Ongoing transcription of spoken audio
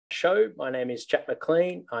show. My name is Jack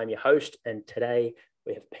McLean. I'm your host, and today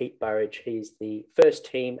we have Pete Burridge. He's the first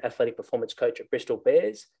team athletic performance coach at Bristol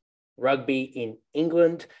Bears, rugby in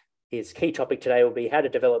England. His key topic today will be how to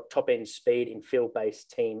develop top-end speed in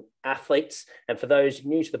field-based team athletes. And for those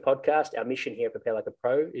new to the podcast, our mission here at Prepare Like a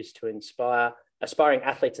Pro is to inspire aspiring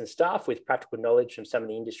athletes and staff with practical knowledge from some of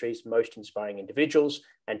the industry's most inspiring individuals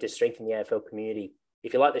and to strengthen the AFL community.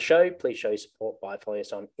 If you like the show, please show your support by following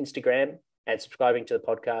us on Instagram and subscribing to the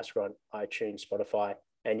podcast. We're on iTunes, Spotify,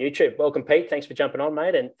 and YouTube. Welcome, Pete. Thanks for jumping on,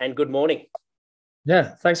 mate, and good morning.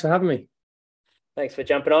 Yeah, thanks for having me. Thanks for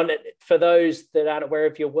jumping on. For those that aren't aware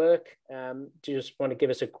of your work, do you just want to give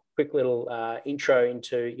us a quick little intro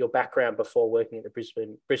into your background before working at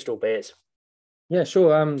the Bristol Bears? Yeah,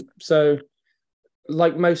 sure. So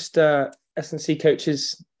like most S&C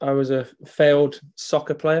coaches, I was a failed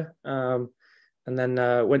soccer player, and then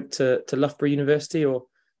went to Loughborough University, or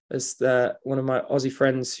as one of my Aussie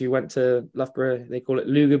friends who went to Loughborough, they call it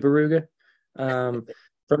Luga Baruga.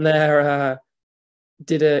 From there,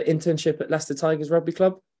 did an internship at Leicester Tigers Rugby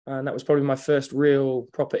Club, and that was probably my first real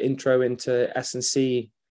proper intro into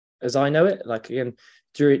S&C as I know it. Like, again,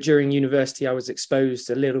 during university, I was exposed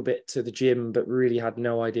a little bit to the gym, but really had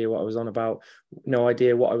no idea what I was on about, no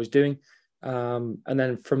idea what I was doing. And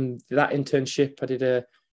then from that internship, I did a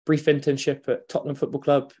brief internship at Tottenham Football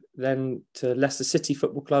Club, then to Leicester City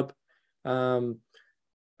Football Club. And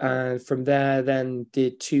from there, then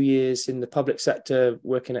did 2 years in the public sector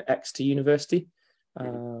working at Exeter University.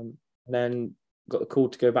 And then got the call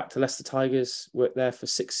to go back to Leicester Tigers, worked there for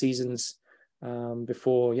 6 seasons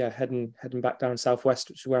before heading back down southwest,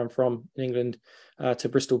 which is where I'm from in England, to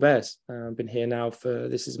Bristol Bears. I've been here now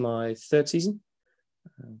this is my 3rd season.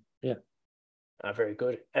 Very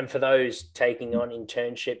good. And for those taking on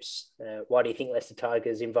internships, why do you think Leicester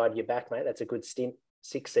Tigers invited you back, mate? That's a good stint,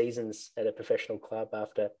 6 seasons at a professional club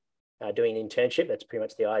after doing an internship. That's pretty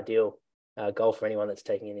much the ideal goal for anyone that's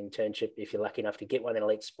taking an internship, if you're lucky enough to get one in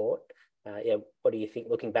elite sport. What do you think,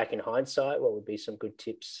 looking back in hindsight, what would be some good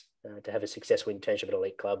tips to have a successful internship at an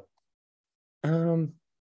elite club?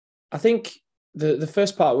 I think the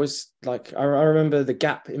first part was, like, I remember the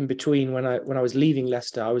gap in between when I was leaving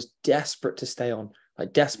Leicester. I was desperate to stay on,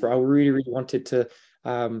 like desperate. I really, really wanted to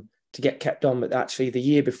get kept on, but actually the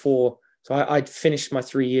year before, so I'd finished my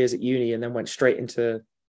 3 years at uni and then went straight into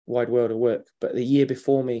wide world of work. But the year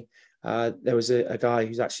before me, there was a guy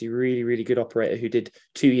who's actually a really, really good operator who did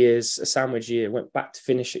 2 years, a sandwich year, went back to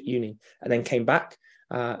finish at uni and then came back.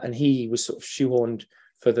 And he was sort of shoehorned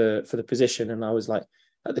for the position. And I was like,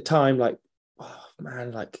 at the time, like, oh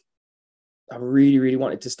man, like I really, really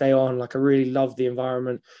wanted to stay on. Like I really loved the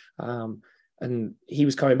environment. And he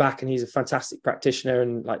was coming back, and he's a fantastic practitioner.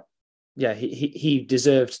 And like, yeah, he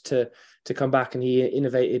deserved to come back, and he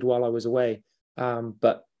innovated while I was away.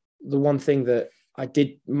 But the one thing that I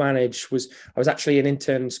did manage was I was actually an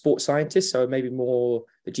intern sports scientist, so maybe more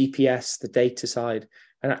the GPS, the data side,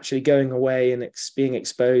 and actually going away and being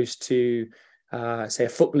exposed to, say, a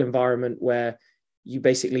football environment where you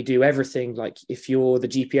basically do everything. Like if you're the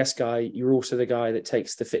GPS guy, you're also the guy that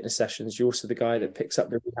takes the fitness sessions. You're also the guy that picks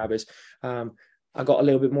up the rehabbers. I got a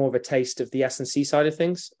little bit more of a taste of the S&C side of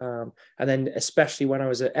things. And then especially when I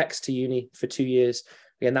was at Exeter Uni for 2 years,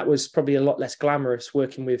 again, that was probably a lot less glamorous,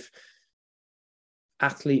 working with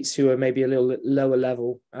athletes who are maybe a little bit lower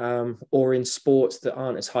level, or in sports that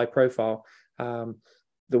aren't as high profile.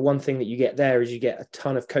 The one thing that you get there is you get a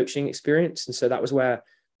ton of coaching experience. And so that was where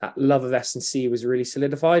that love of S&C was really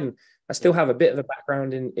solidified. And I still have a bit of a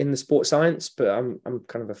background in the sports science, but I'm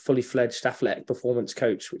kind of a fully fledged athletic performance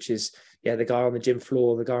coach, which is, the guy on the gym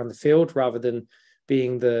floor, the guy on the field, rather than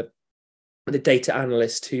being the data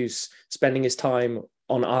analyst who's spending his time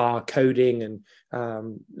on our coding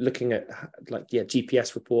and looking at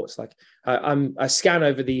GPS reports. Like I scan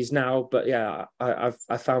over these now, but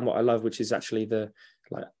I found what I love, which is actually the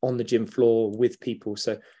on the gym floor with people.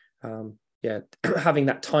 So having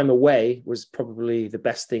that time away was probably the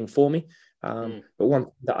best thing for me. But one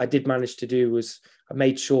thing that I did manage to do was I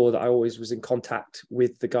made sure that I always was in contact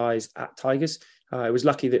with the guys at Tigers. I was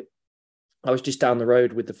lucky that I was just down the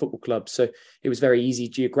road with the football club, so it was very easy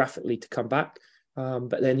geographically to come back.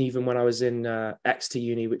 But then even when I was in Exeter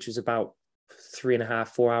Uni, which was about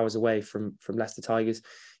 3.5-4 hours away from Leicester Tigers,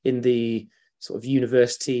 in the sort of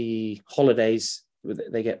university holidays,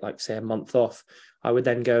 they get like, say, a month off, I would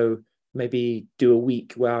then go maybe do a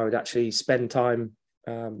week where I would actually spend time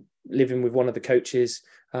living with one of the coaches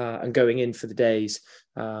and going in for the days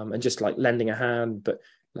and just like lending a hand. But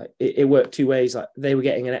like it worked two ways. Like they were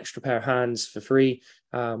getting an extra pair of hands for free.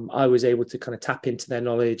 I was able to kind of tap into their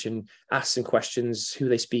knowledge and ask some questions. Who are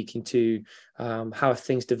they speaking to? How have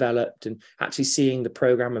things developed? And actually seeing the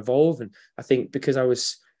program evolve. And I think because I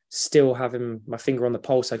was still having my finger on the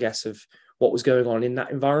pulse, I guess, of what was going on in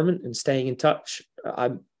that environment and staying in touch,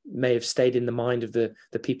 I may have stayed in the mind of the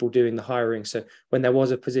people doing the hiring. So when there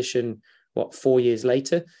was a position, 4 years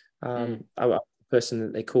later, I was the person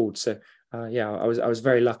that they called. So I was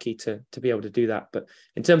very lucky to be able to do that. But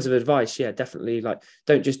in terms of advice, yeah, definitely, like,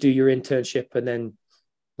 don't just do your internship and then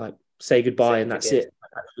like say goodbye and that's it.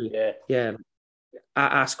 Actually,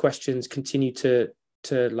 ask questions, continue to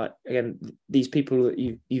like, again, these people that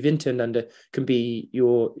you've interned under can be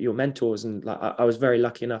your mentors. And like I was very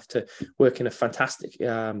lucky enough to work in a fantastic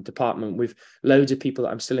department with loads of people that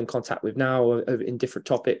I'm still in contact with now in different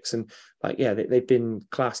topics. And like, yeah, they've been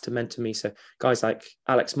class to mentor me. So guys like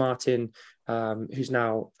Alex Martin, who's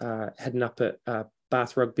now heading up at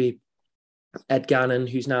Bath Rugby, Ed Gannon,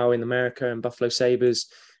 who's now in America and Buffalo Sabres,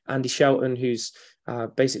 Andy Shelton, who's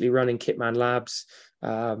basically running Kitman Labs,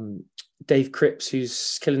 Dave Cripps,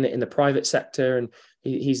 who's killing it in the private sector, and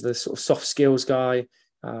he's the sort of soft skills guy.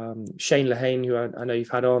 Shane Lehane, who I know you've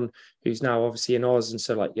had on, who's now obviously in Oz. And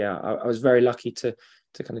so, like, yeah, I was very lucky to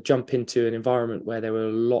kind of jump into an environment where there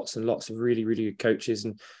were lots and lots of really, really good coaches.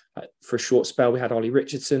 And for a short spell, we had Ollie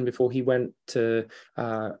Richardson before he went to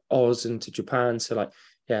Oz and to Japan. So, like,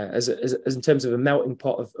 yeah, as in terms of a melting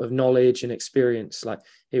pot of knowledge and experience, like,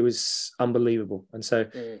 it was unbelievable. And so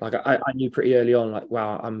like I knew pretty early on, like,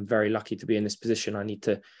 wow, I'm very lucky to be in this position. I need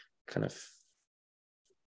to kind of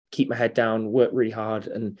keep my head down, work really hard,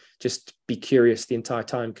 and just be curious the entire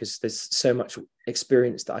time, because there's so much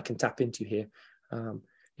experience that I can tap into here.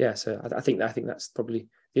 So I think that's probably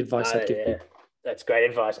the advice I'd give people. That's great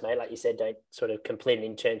advice, mate. Like you said, don't sort of complete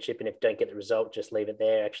an internship, and if you don't get the result, just leave it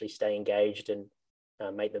there. Actually stay engaged and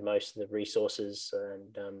make the most of the resources,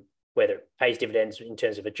 and whether it pays dividends in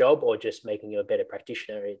terms of a job or just making you a better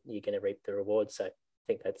practitioner, you're going to reap the rewards. So I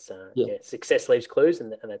think that's success leaves clues,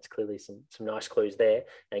 and that's clearly some nice clues there,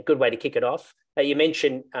 and a good way to kick it off. You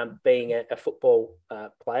mentioned being a football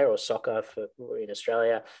player or soccer in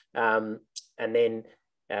Australia, and then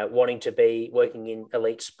wanting to be working in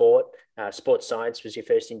elite sport. Sports science was your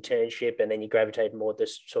first internship, and then you gravitated more to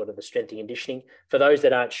sort of the strength and conditioning. For those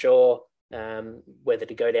that aren't sure whether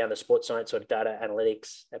to go down the sports science or data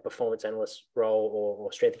analytics, a performance analyst role, or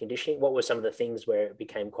strength and conditioning, what were some of the things where it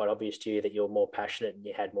became quite obvious to you that you're more passionate and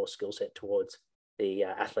you had more skill set towards the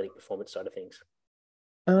athletic performance side of things?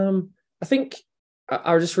 I think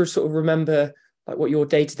I just sort of remember like what your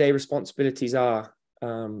day-to-day responsibilities are.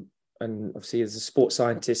 And obviously as a sports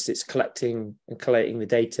scientist, it's collecting and collating the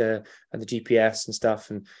data and the GPS and stuff,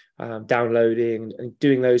 and downloading and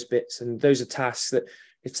doing those bits. And those are tasks that,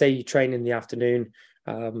 if say you train in the afternoon,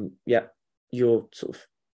 your sort of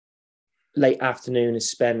late afternoon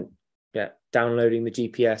is spent downloading the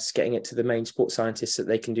GPS, getting it to the main sports scientists so that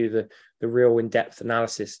they can do the real in-depth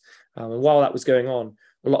analysis. And while that was going on,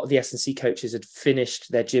 a lot of the S&C coaches had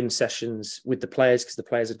finished their gym sessions with the players because the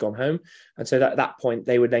players had gone home. And so at that point,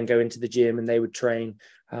 they would then go into the gym and they would train.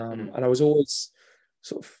 And I was always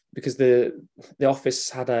sort of, because the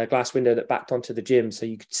office had a glass window that backed onto the gym, so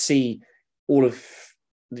you could see all of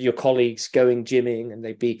your colleagues going gymming, and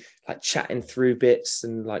they'd be like chatting through bits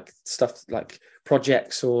and like stuff like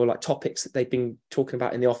projects or like topics that they've been talking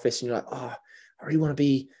about in the office. And you're like, oh, I really want to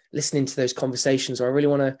be listening to those conversations, or I really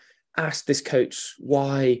want to ask this coach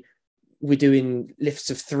why we're doing lifts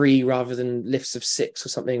of 3 rather than lifts of 6 or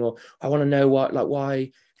something, or I want to know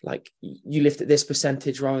why you lift at this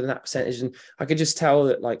percentage rather than that percentage. And I could just tell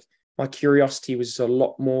that like my curiosity was a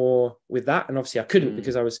lot more with that. And obviously I couldn't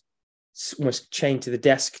because I was almost chained to the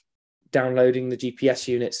desk, downloading the GPS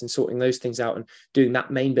units and sorting those things out and doing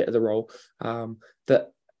that main bit of the role,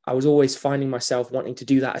 that I was always finding myself wanting to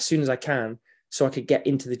do that as soon as I can, so I could get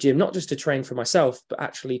into the gym, not just to train for myself, but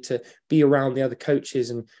actually to be around the other coaches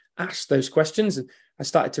and ask those questions. And I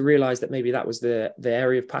started to realize that maybe that was the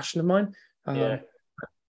area of passion of mine.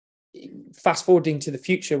 Fast forwarding to the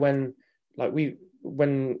future, when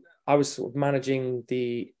I was sort of managing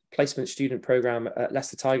the placement student program at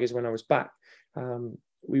Leicester Tigers when I was back,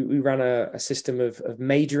 we ran a system of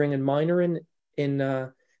majoring and minoring in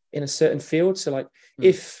a certain field. So like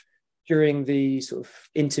if during the sort of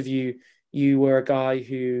interview you were a guy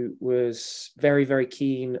who was very, very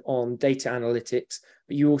keen on data analytics,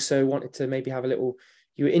 but you also wanted to maybe have you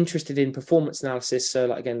were interested in performance analysis, so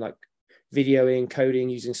like again like videoing, coding,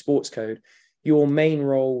 using sports code, your main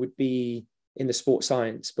role would be in the sports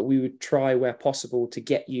science. But we would try where possible to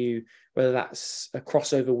get you, whether that's a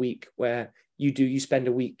crossover week where you spend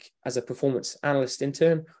a week as a performance analyst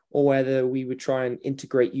intern, or whether we would try and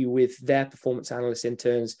integrate you with their performance analyst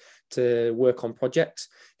interns to work on projects.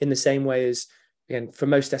 In the same way as, again, for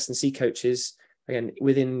most S&C coaches, again,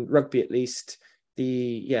 within rugby at least,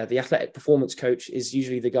 the athletic performance coach is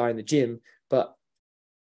usually the guy in the gym, but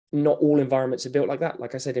not all environments are built like that.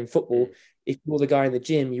 Like I said, in football, if you're the guy in the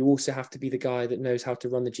gym, you also have to be the guy that knows how to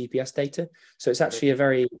run the GPS data. So it's actually a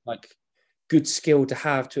very good skill to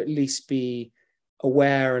have, to at least be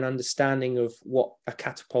aware and understanding of what a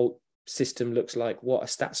catapult system looks like, what a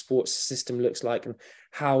stat sports system looks like, and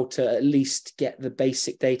how to at least get the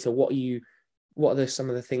basic data. What are some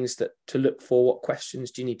of the things that to look for? What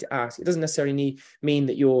questions do you need to ask? It doesn't necessarily mean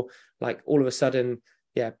that you're all of a sudden,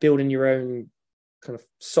 building your own kind of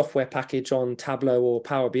software package on Tableau or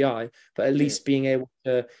Power BI, but at least being able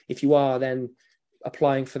to, if you are then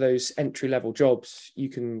applying for those entry-level jobs, you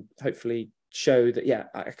can hopefully show that,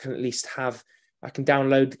 I can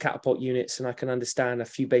download the catapult units and I can understand a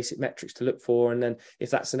few basic metrics to look for. And then if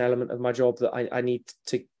that's an element of my job that I need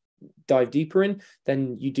to dive deeper in,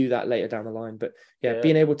 then you do that later down the line. But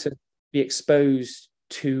being able to be exposed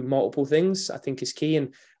to multiple things, I think, is key.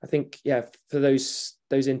 And I think, for those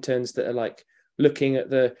interns that are looking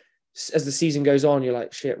at as the season goes on, you're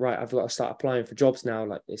like, shit, right, I've got to start applying for jobs now.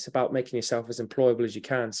 It's about making yourself as employable as you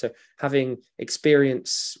can. So having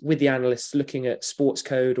experience with the analysts, looking at sports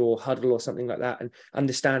code or huddle or something like that, and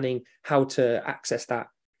understanding how to access that,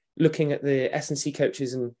 looking at the S&C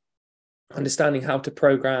coaches and understanding how to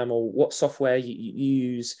program or what software you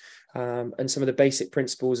use, and some of the basic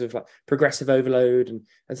principles of progressive overload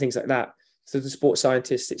and things like that. So the sports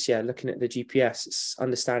scientists, it's looking at the GPS, it's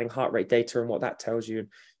understanding heart rate data and what that tells you.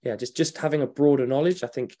 And just having a broader knowledge, I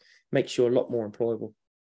think, makes you a lot more employable.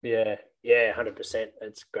 100%.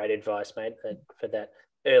 That's great advice, mate. For that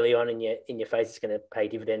early on in your phase, it's going to pay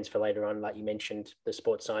dividends for later on. Like you mentioned, the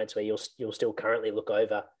sports science, where you'll still currently look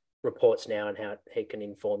over reports now and how it can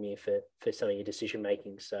inform you for some of your decision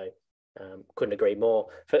making. So couldn't agree more.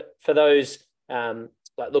 For those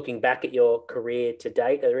looking back at your career to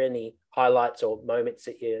date, are there any highlights or moments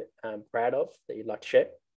that you're proud of that you'd like to share?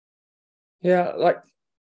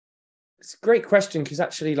 It's a great question, because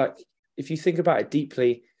actually, if you think about it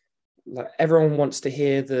deeply, everyone wants to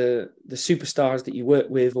hear the superstars that you work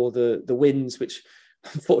with or the wins, which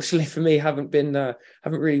unfortunately for me haven't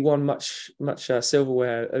really won much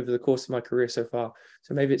silverware over the course of my career so far.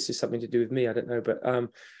 So maybe it's just something to do with me, I don't know. But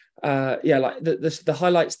the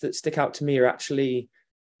highlights that stick out to me are actually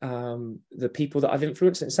the people that I've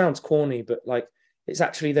influenced. And it sounds corny, but it's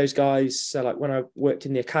actually those guys. So when I worked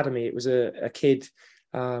in the academy, it was a kid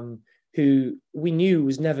who we knew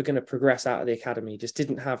was never going to progress out of the academy, just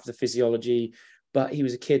didn't have the physiology, but he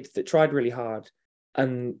was a kid that tried really hard.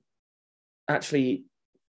 And actually,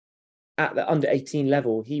 at the under 18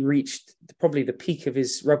 level, he reached probably the peak of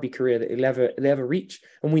his rugby career that he'll ever reach.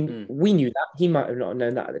 And we knew that. He might have not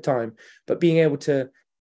known that at the time, but being able to,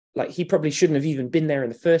 he probably shouldn't have even been there in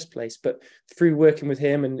the first place, but through working with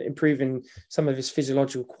him and improving some of his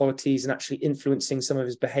physiological qualities and actually influencing some of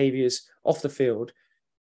his behaviors off the field,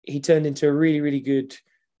 he turned into a really, really good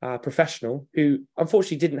professional who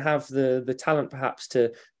unfortunately didn't have the talent perhaps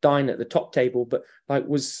to dine at the top table, but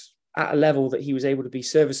was at a level that he was able to be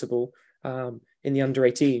serviceable in the under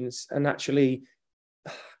 18s, and actually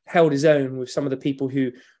held his own with some of the people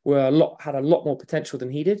who had a lot more potential than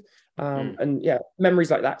he did. And memories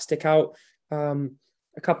like that stick out.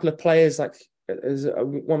 A couple of players, there's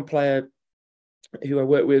one player who I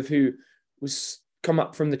worked with who was come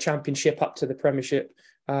up from the championship up to the premiership,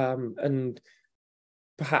 and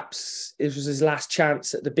perhaps it was his last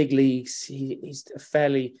chance at the big leagues. He's a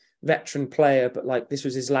fairly veteran player, but this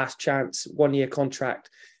was his last chance, 1-year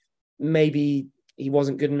contract. Maybe he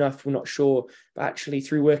wasn't good enough, we're not sure, but actually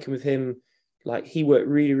through working with him, he worked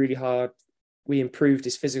really, really hard. We improved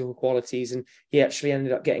his physical qualities, and he actually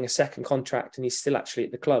ended up getting a second contract, and he's still actually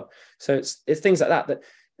at the club. So it's things like that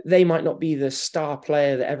they might not be the star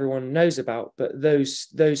player that everyone knows about, but those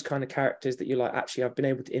kind of characters that you're actually, I've been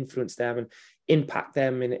able to influence them and impact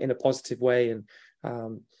them in a positive way.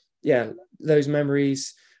 And those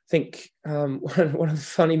memories. I think one of the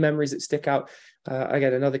funny memories that stick out,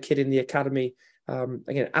 again, another kid in the academy,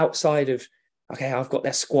 again, outside of, okay, I've got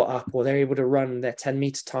their squat up or they're able to run their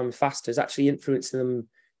 10-meter time faster, is actually influencing them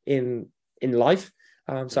in life.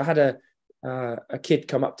 So I had a kid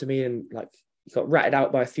come up to me and he got ratted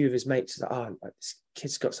out by a few of his mates. He's this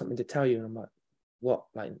kid's got something to tell you. And I'm like, what?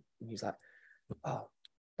 And he's like,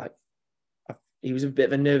 he was a bit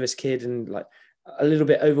of a nervous kid and a little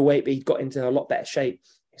bit overweight, but he got into a lot better shape.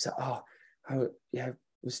 He's like, I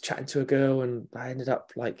was chatting to a girl and I ended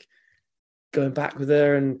up going back with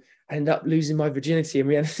her, and I ended up losing my virginity.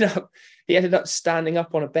 And he ended up standing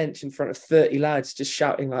up on a bench in front of 30 lads, just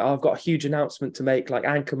shouting like, oh, I've got a huge announcement to make, like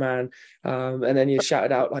Anchorman. And then he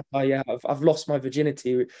shouted out like, oh yeah, I've lost my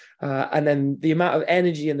virginity. And then the amount of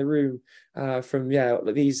energy in the room from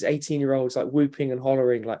these 18-year-olds like whooping and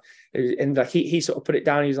hollering, like, and like he sort of put it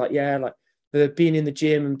down. He was like, yeah, like the being in the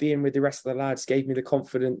gym and being with the rest of the lads gave me the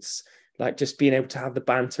confidence, like just being able to have the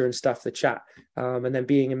banter and stuff, the chat, and then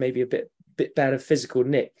being in maybe a bit better physical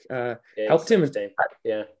nick helped him.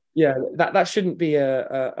 Yeah, that shouldn't be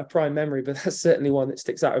a prime memory, but that's certainly one that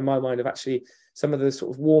sticks out in my mind of actually some of the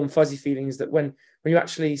sort of warm, fuzzy feelings that when you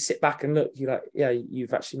actually sit back and look, you're like, yeah,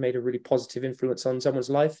 you've actually made a really positive influence on someone's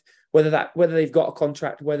life, whether they've got a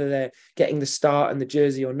contract, whether they're getting the start and the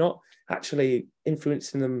jersey or not, actually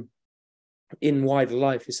influencing them in wider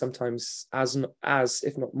life is sometimes as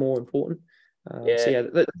if not more important. So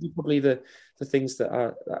that's probably the things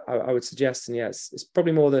that I would suggest. And it's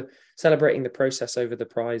probably more the celebrating the process over the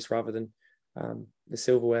prize rather than the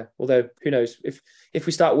silverware. Although who knows, if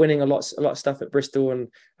we start winning a lot of stuff at Bristol and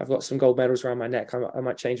I've got some gold medals around my neck, I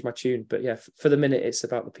might change my tune. But yeah, for the minute, it's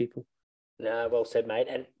about the people. No, well said, mate.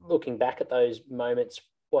 And looking back at those moments,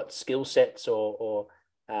 what skill sets or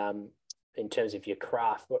in terms of your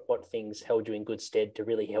craft, what things held you in good stead to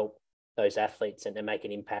really help those athletes and make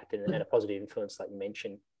an impact and a positive influence, like you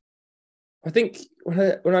mentioned? I think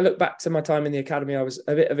when I look back to my time in the academy, I was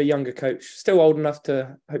a bit of a younger coach, still old enough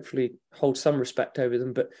to hopefully hold some respect over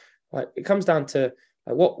them. But like it comes down to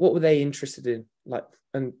like, what were they interested in? Like,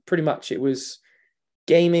 and pretty much it was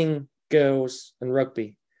gaming, girls, and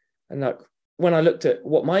rugby. And like when I looked at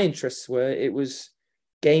what my interests were, it was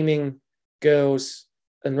gaming, girls,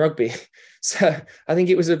 and rugby. So I think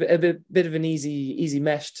it was a bit of an easy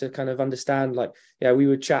mesh to kind of understand. Like, yeah, we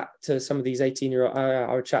would chat to some of these 18-year-olds.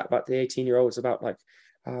 I would chat about the 18-year-olds about like,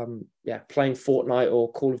 playing Fortnite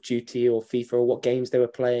or Call of Duty or FIFA or what games they were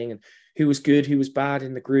playing and who was good, who was bad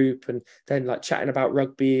in the group. And then like chatting about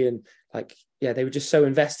rugby and like, yeah, they were just so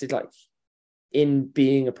invested like in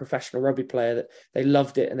being a professional rugby player that they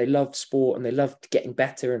loved it and they loved sport and they loved getting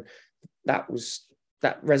better. And that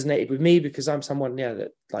resonated with me because I'm someone,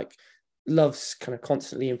 that like loves kind of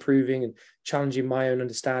constantly improving and challenging my own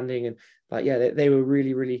understanding. And like, they were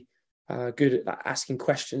really, really good at like, asking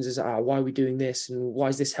questions as why are we doing this and why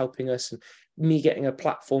is this helping us? And me getting a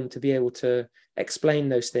platform to be able to explain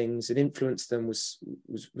those things and influence them was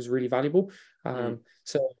really valuable.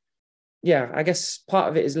 So yeah, I guess part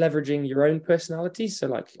of it is leveraging your own personality. So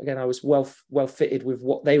like, again, I was well fitted with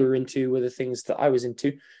what they were into, were the things that I was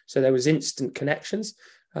into. So there was instant connections.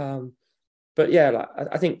 But yeah, like,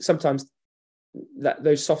 I think sometimes that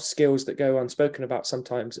those soft skills that go unspoken about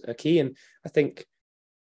sometimes are key. And I think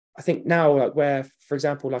now, like where, for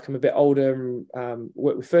example, like I'm a bit older and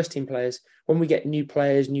work with first team players, when we get new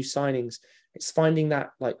players, new signings, it's finding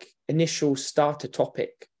that like initial starter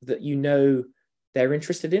topic that they're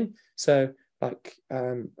interested in. So like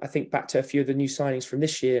I think back to a few of the new signings from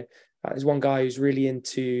this year. There's one guy who's really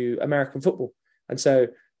into American football. And so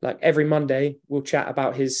like every Monday we'll chat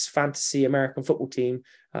about his fantasy American football team.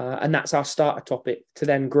 And that's our starter topic to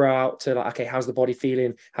then grow out to like, okay, how's the body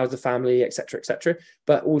feeling? How's the family, et cetera, et cetera.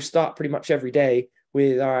 But we'll start pretty much every day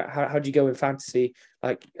with, all right, how do you go in fantasy?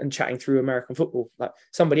 Like, and chatting through American football. Like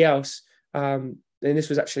somebody else, and this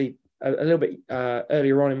was actually a little bit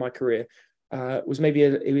earlier on in my career, was maybe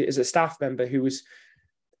as a staff member who was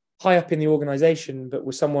high up in the organization, but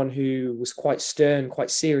was someone who was quite stern, quite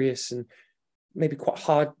serious, and maybe quite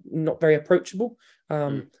hard, not very approachable.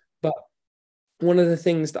 But one of the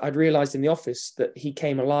things that I'd realized in the office that he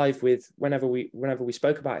came alive with whenever we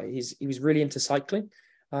spoke about it, he was really into cycling.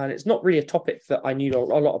 And it's not really a topic that I knew a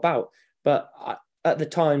lot about, but at the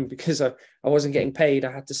time, because I wasn't getting paid,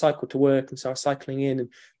 I had to cycle to work. And so I was cycling in and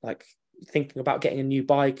like thinking about getting a new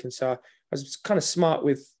bike. And so I was kind of smart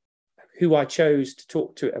with who I chose to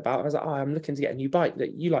talk to it about. I was like, I'm looking to get a new bike.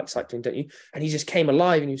 That you like cycling, don't you? And he just came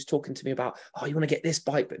alive and he was talking to me about, you want to get this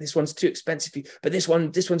bike, but this one's too expensive. But this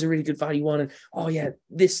one's a really good value one. And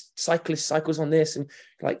this cyclist cycles on this. And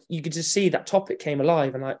like, you could just see that topic came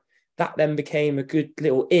alive. And like, that then became a good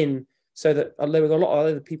little in, so that there was a lot of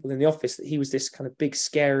other people in the office that he was this kind of big,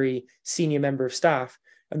 scary senior member of staff.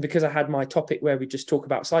 And because I had my topic where we just talk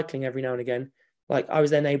about cycling every now and again, like I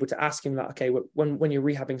was then able to ask him like, okay, when you're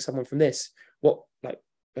rehabbing someone from this,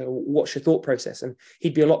 what's your thought process? And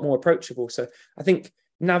he'd be a lot more approachable. So I think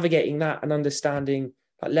navigating that and understanding,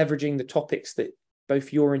 like leveraging the topics that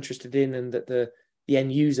both you're interested in and that the the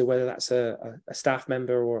end user, whether that's a staff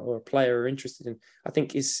member or a player are interested in, I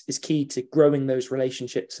think is key to growing those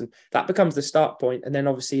relationships. And that becomes the start point. And then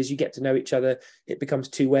obviously, as you get to know each other, it becomes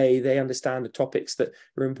two-way. They understand the topics that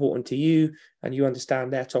are important to you, and you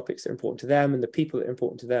understand their topics that are important to them and the people that are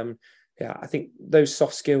important to them. Yeah, I think those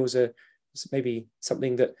soft skills are maybe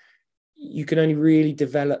something that you can only really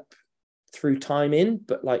develop through time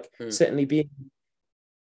but like certainly being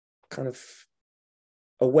kind of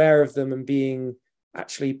aware of them and being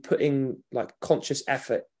actually putting like conscious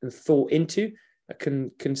effort and thought into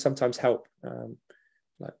can sometimes help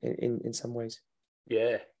like in some ways.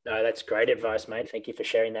 Yeah, no, that's great advice, mate. Thank you for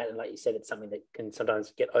sharing that. And like you said, it's something that can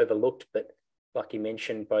sometimes get overlooked, but like you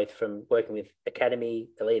mentioned, both from working with academy,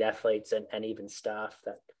 elite athletes, and even staff,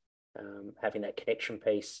 that having that connection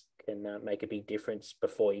piece can make a big difference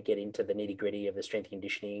before you get into the nitty gritty of the strength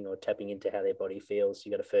conditioning or tapping into how their body feels.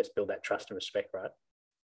 You got to first build that trust and respect, right?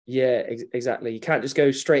 Yeah, exactly. You can't just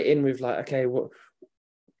go straight in with like, okay, what,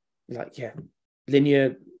 like, yeah,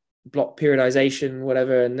 linear block periodization,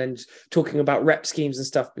 whatever, and then just talking about rep schemes and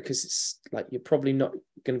stuff, because it's like you're probably not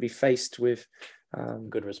going to be faced with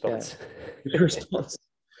good response. Yeah, good response.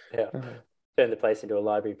 Yeah, turn the place into a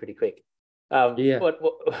library pretty quick. Yeah. What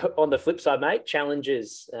on the flip side, mate?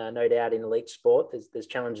 Challenges, no doubt, in elite sport. There's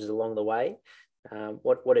challenges along the way.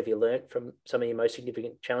 What have you learned from some of your most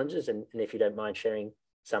significant challenges, and if you don't mind sharing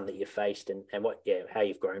some that you faced and how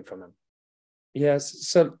you've grown from them? Yes.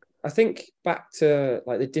 So I think back to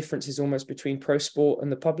like the differences almost between pro sport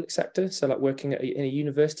and the public sector. So like working in a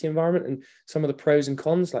university environment and some of the pros and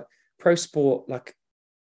cons, like pro sport, like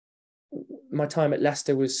my time at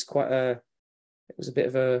Leicester was it was a bit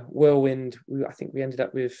of a whirlwind. I think we ended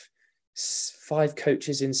up with 5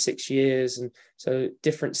 coaches in 6 years. And so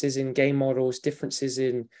differences in game models, differences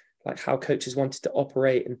in like how coaches wanted to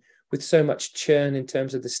operate. And with so much churn in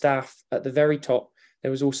terms of the staff at the very top,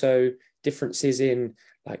 there was also differences in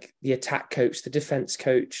like the attack coach, the defense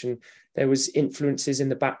coach, and there was influences in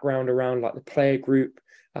the background around like the player group,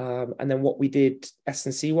 and then what we did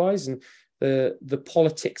S&C wise, and the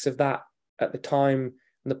politics of that at the time,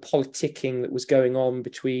 and the politicking that was going on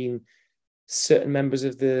between certain members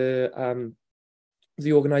of the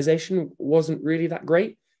organization wasn't really that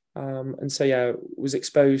great. And so, yeah, was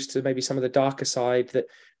exposed to maybe some of the darker side that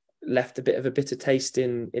left a bit of a bitter taste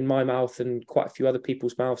in my mouth and quite a few other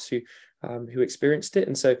people's mouths who experienced it.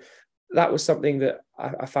 And so that was something that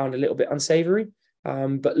I found a little bit unsavory.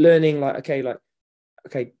 But learning like,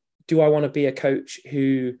 okay, do I want to be a coach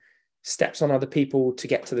who steps on other people to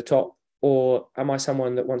get to the top? Or am I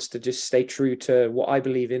someone that wants to just stay true to what I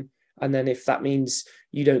believe in? And then if that means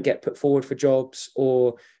you don't get put forward for jobs,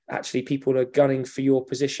 or actually people are gunning for your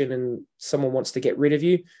position and someone wants to get rid of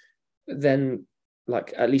you, then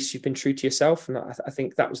like at least you've been true to yourself. And I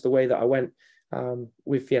think that was the way that I went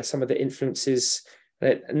with some of the influences.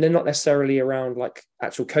 And they're not necessarily around like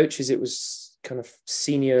actual coaches. It was kind of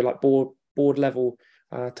senior, like board level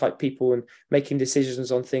type people, and making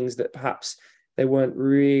decisions on things that perhaps they weren't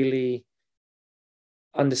really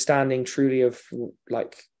understanding truly of,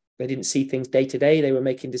 like they didn't see things day to day. They were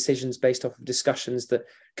making decisions based off of discussions that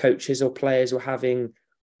coaches or players were having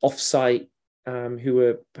off-site, who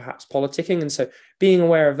were perhaps politicking. And so being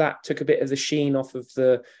aware of that took a bit of the sheen off of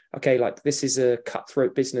like this is a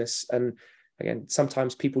cutthroat business. And again,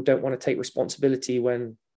 sometimes people don't want to take responsibility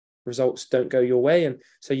when results don't go your way. And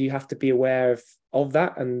so you have to be aware of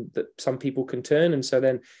that, and that some people can turn. And so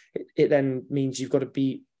then it then means you've got to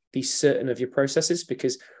be certain of your processes,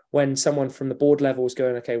 because when someone from the board level is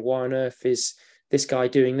going, okay, why on earth is this guy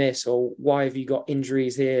doing this, or why have you got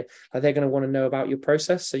injuries here? They're going to want to know about your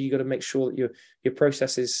process. So you got to make sure that your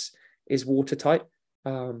process is watertight.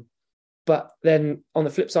 But then on the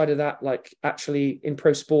flip side of that, like actually in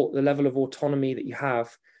pro sport, the level of autonomy that you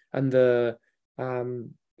have, and the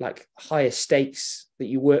like higher stakes that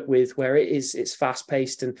you work with, where it's fast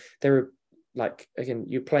paced, and there are like, again,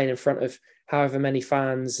 you're playing in front of however many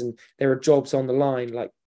fans, and there are jobs on the line.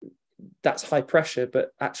 Like that's high pressure, but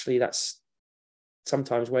actually that's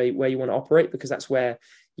sometimes where you want to operate, because that's where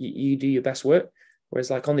you do your best work. Whereas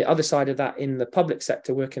like on the other side of that, in the public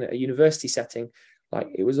sector, working at a university setting, like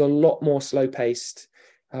it was a lot more slow paced,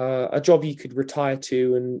 a job you could retire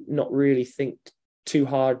to and not really think too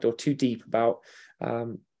hard or too deep about.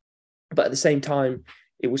 But at the same time,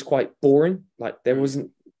 it was quite boring. Like there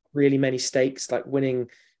wasn't really many stakes. Like winning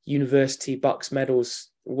university bucks medals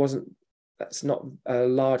that's not a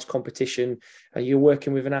large competition. You're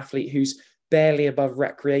working with an athlete who's barely above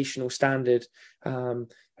recreational standard,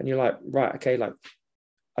 and you're like, right, okay, like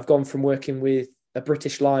I've gone from working with a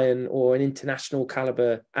British Lion or an international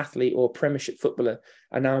caliber athlete or Premiership footballer,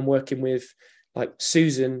 and now I'm working with like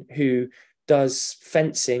Susan, who does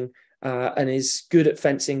fencing and is good at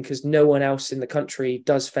fencing because no one else in the country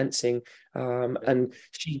does fencing, and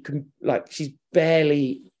she can, like, she's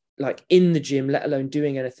barely like in the gym, let alone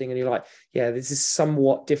doing anything. And you're like, yeah, this is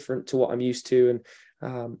somewhat different to what I'm used to.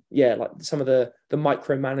 And like some of the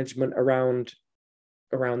micromanagement around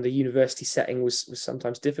the university setting was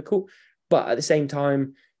sometimes difficult, but at the same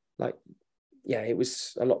time, like, yeah, it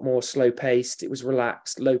was a lot more slow paced. It was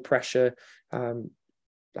relaxed, low pressure.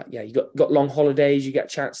 Like, yeah, you got long holidays. You get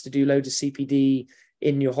a chance to do loads of CPD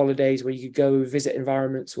in your holidays where you could go visit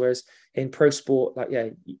environments. Whereas in pro sport, like, yeah,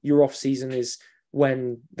 your off season is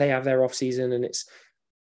when they have their off season, and it's,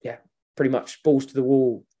 yeah, pretty much balls to the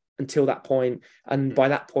wall until that point. And by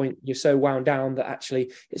that point, you're so wound down that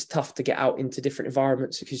actually it's tough to get out into different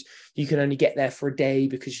environments because you can only get there for a day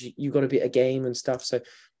because you got to be at a game and stuff. So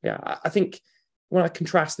yeah, I think when I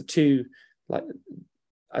contrast the two, like,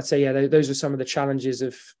 I'd say, yeah, those are some of the challenges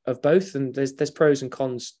of both, and there's pros and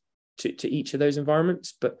cons to each of those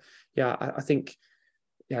environments. But yeah, I think,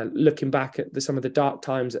 yeah, looking back at some of the dark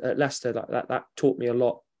times at Leicester, that taught me a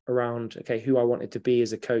lot around, okay, who I wanted to be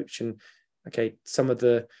as a coach, and okay, some of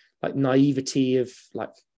the like naivety of,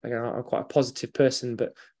 like, I'm quite a positive person,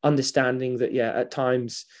 but understanding that, yeah, at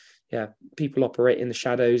times, yeah, people operate in the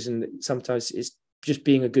shadows, and sometimes it's just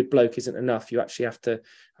being a good bloke isn't enough. You actually have to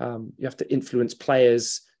influence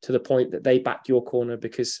players to the point that they back your corner,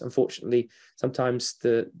 because unfortunately sometimes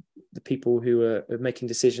the people who are making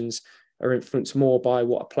decisions are influenced more by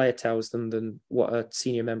what a player tells them than what a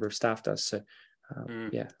senior member of staff does. So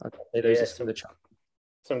yeah, I'd say those are some of the challenges.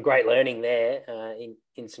 Some great learning there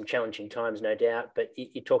in some challenging times, no doubt. But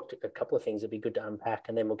you talked a couple of things that'd be good to unpack,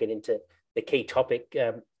 and then we'll get into the key topic.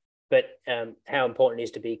 But how important it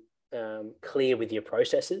is to be clear with your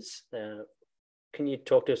processes. Can you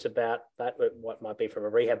talk to us about that? What might be from a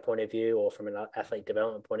rehab point of view or from an athlete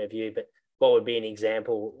development point of view? But what would be an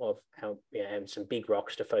example of how, you know, some big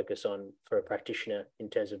rocks to focus on for a practitioner in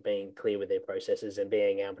terms of being clear with their processes and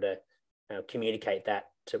being able to communicate that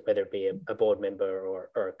to whether it be a board member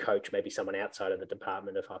or a coach, maybe someone outside of the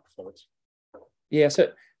department of high performance? Yeah,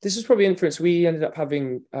 so this was probably influenced. We ended up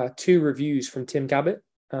having 2 reviews from Tim Gabbett,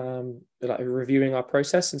 like reviewing our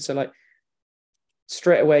process. And so, like,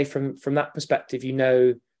 straight away from that perspective, you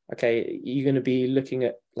know, okay, you're going to be looking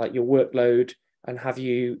at like your workload and have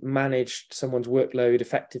you managed someone's workload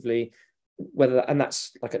effectively, and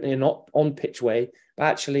that's like in an on pitch way, but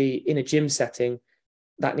actually in a gym setting,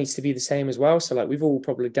 that needs to be the same as well. So like, we've all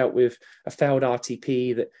probably dealt with a failed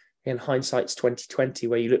RTP that in hindsight's 2020,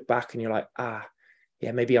 where you look back and you're like,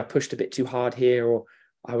 yeah, maybe I pushed a bit too hard here, or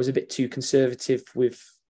I was a bit too conservative with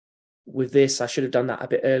this. I should have done that a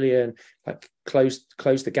bit earlier and like closed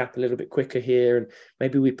the gap a little bit quicker here. And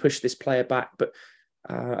maybe we pushed this player back, but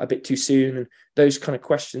a bit too soon. And those kind of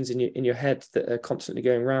questions in your head that are constantly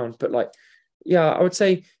going around. But like, yeah, I would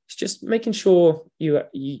say it's just making sure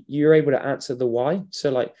you're able to answer the why.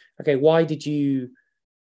 So like, okay, why did you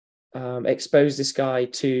expose this guy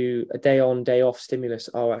to a day on, day off stimulus?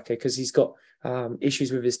 Oh, okay, because he's got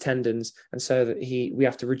issues with his tendons, and so that we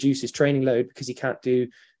have to reduce his training load because he can't do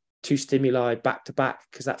 2 stimuli back to back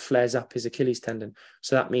because that flares up his Achilles tendon.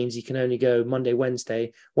 So that means he can only go Monday,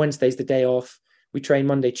 Wednesday. Wednesday's the day off. We train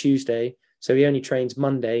Monday, Tuesday. So he only trains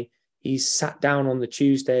Monday. He's sat down on the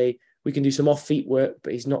Tuesday. We can do some off feet work,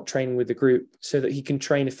 but he's not training with the group, so that he can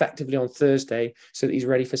train effectively on Thursday so that he's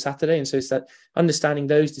ready for Saturday. And so it's that understanding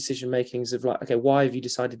those decision makings of like, okay, why have you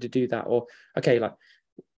decided to do that? Or, okay, like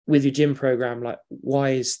with your gym program, like, why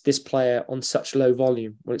is this player on such low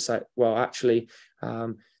volume? Well, it's like, well, actually,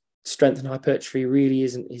 strength and hypertrophy really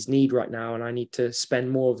isn't his need right now, and I need to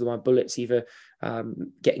spend more of my bullets either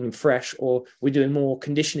getting him fresh, or we're doing more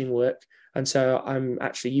conditioning work. And so I'm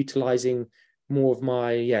actually utilizing more of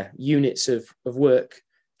my units of work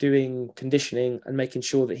doing conditioning and making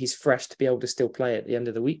sure that he's fresh to be able to still play at the end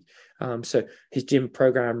of the week. So his gym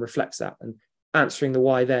program reflects that, and answering the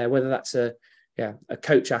why there, whether that's a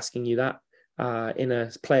coach asking you that in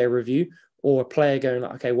a player review, or a player going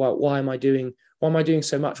like, okay, well, why am I doing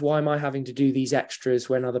so much? Why am I having to do these extras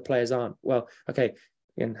when other players aren't? Well, okay,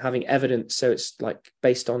 and having evidence, so it's like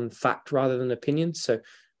based on fact rather than opinion. So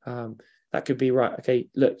that could be right. Okay,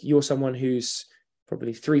 look, you're someone who's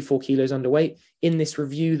probably 3-4 kilos underweight. In this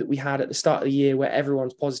review that we had at the start of the year, where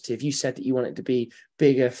everyone's positive, you said that you want it to be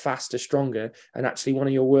bigger, faster, stronger, and actually one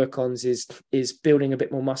of your work-ons is building a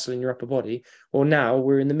bit more muscle in your upper body. Or now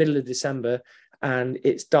we're in the middle of December and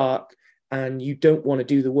it's dark and you don't want to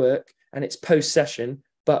do the work and it's post-session,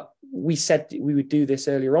 but we said we would do this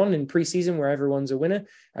earlier on in preseason where everyone's a winner.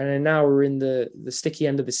 And then now we're in the sticky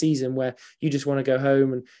end of the season where you just want to go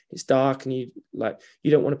home and it's dark and you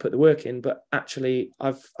don't want to put the work in. But actually,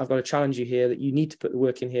 I've got to challenge you here that you need to put the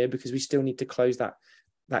work in here because we still need to close that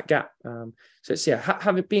gap. So it's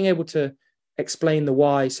being able to explain the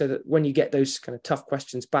why so that when you get those kind of tough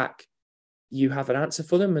questions back, you have an answer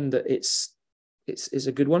for them and that it's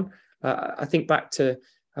a good one. I think back to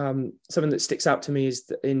something that sticks out to me is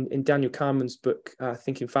that in Daniel Kahneman's book,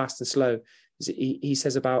 Thinking Fast and Slow, he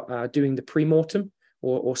says about doing the pre-mortem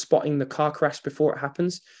or spotting the car crash before it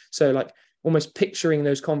happens. So like almost picturing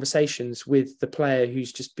those conversations with the player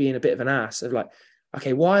who's just being a bit of an ass of like,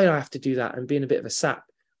 okay, why do I have to do that? And being a bit of a sap.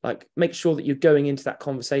 Like make sure that you're going into that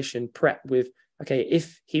conversation prep with, okay,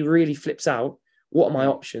 if he really flips out, what are my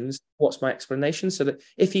options? What's my explanation? So that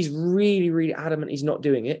if he's really, really adamant he's not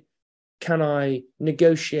doing it, can I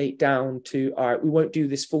negotiate down to, all right, we won't do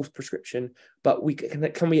this full prescription, but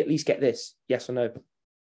can we at least get this? Yes or no?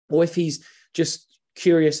 Or if he's just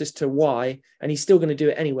curious as to why, and he's still going to do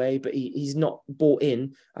it anyway, but he's not bought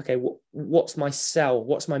in, okay, what's my sell?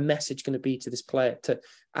 What's my message going to be to this player to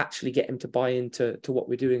actually get him to buy into what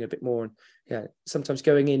we're doing a bit more? And yeah, sometimes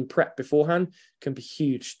going in prep beforehand can be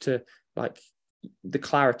huge to like the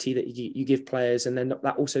clarity that you give players. And then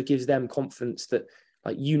that also gives them confidence that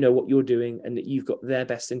like, you know what you're doing and that you've got their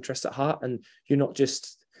best interests at heart. And they're not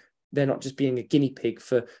just being a guinea pig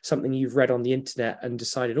for something you've read on the internet and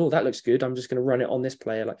decided, oh, that looks good, I'm just going to run it on this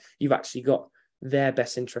player. Like you've actually got their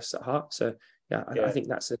best interests at heart. So I think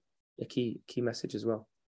that's a key message as well.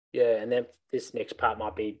 Yeah, and then this next part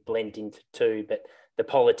might be blend into two, but the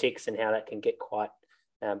politics and how that can get quite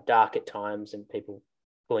dark at times and people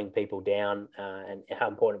pulling people down and how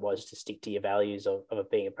important it was to stick to your values of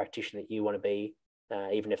being a practitioner that you want to be,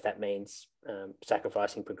 even if that means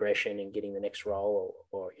sacrificing progression and getting the next role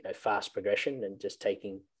or fast progression and just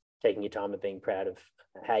taking your time and being proud of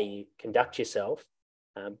how you conduct yourself,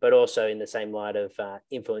 but also in the same light of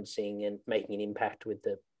influencing and making an impact with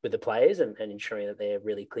the players and ensuring that they're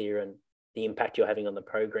really clear on the impact you're having on the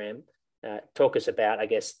program. Talk us about, I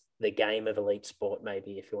guess, the game of elite sport,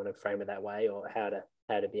 maybe if you want to frame it that way, or how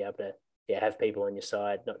to be able to have people on your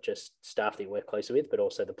side, not just staff that you work closely with, but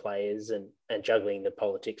also the players and juggling the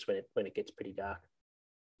politics when it gets pretty dark.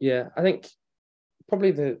 Yeah, I think probably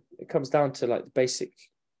it comes down to like the basic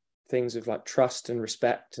things of like trust and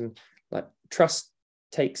respect, and like trust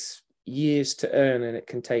takes years to earn and it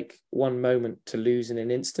can take one moment to lose in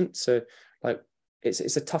an instant. So like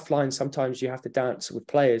it's a tough line. Sometimes you have to dance with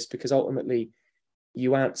players because ultimately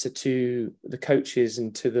you answer to the coaches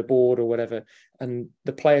and to the board or whatever, and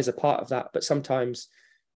the players are part of that. But sometimes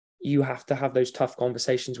you have to have those tough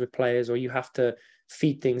conversations with players, or you have to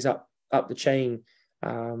feed things up the chain.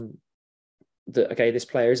 That, okay, this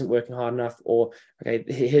player isn't working hard enough, or okay,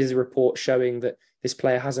 here's a report showing that this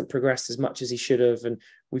player hasn't progressed as much as he should have, and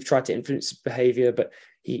we've tried to influence his behavior, but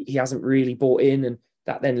he hasn't really bought in, and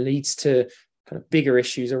that then leads to kind of bigger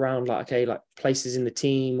issues around like, okay, like places in the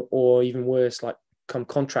team, or even worse, like come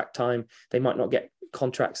contract time, they might not get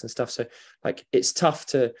contracts and stuff. So like it's tough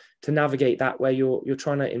to navigate that where you're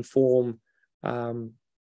trying to inform and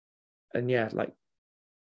like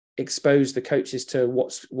expose the coaches to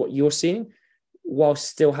what you're seeing while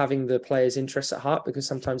still having the players' interests at heart, because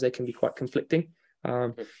sometimes they can be quite conflicting.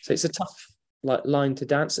 So it's a tough like line to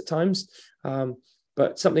dance at times.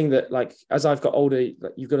 But something that like as I've got older,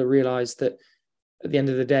 like, you've got to realize that at the end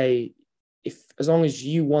of the day, as long as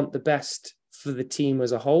you want the best for the team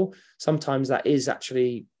as a whole, sometimes that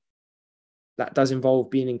does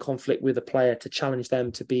involve being in conflict with a player to challenge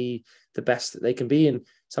them to be the best that they can be. And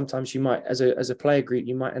sometimes you might, as a player group,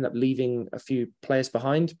 you might end up leaving a few players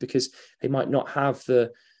behind because they might not have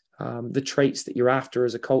the traits that you're after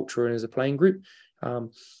as a culture and as a playing group.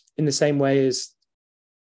 In the same way as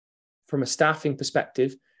from a staffing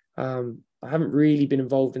perspective, I haven't really been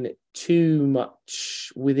involved in it too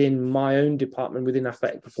much within my own department within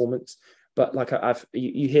athletic performance. But like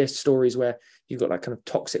you hear stories where you've got like kind of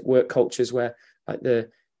toxic work cultures where like the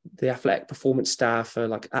athletic performance staff are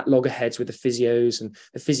like at loggerheads with the physios, and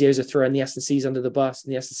the physios are throwing the S&Cs under the bus,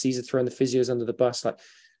 and the S&Cs are throwing the physios under the bus. Like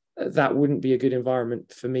that wouldn't be a good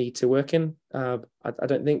environment for me to work in. I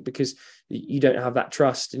don't think, because you don't have that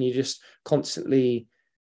trust, and you're just constantly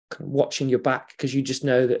kind of watching your back, because you just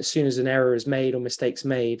know that as soon as an error is made or mistakes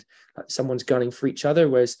made, like someone's gunning for each other.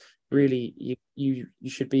 Whereas really you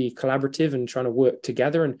should be collaborative and trying to work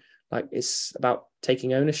together, and like it's about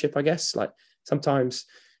taking ownership, I guess. Like sometimes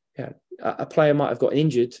a player might have got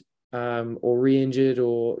injured or re-injured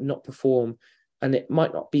or not perform, and it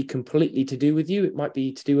might not be completely to do with you, it might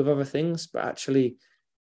be to do with other things, but actually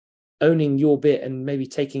owning your bit and maybe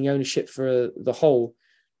taking ownership for the whole,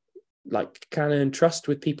 like, can earn trust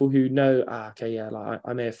with people who know, okay, yeah, like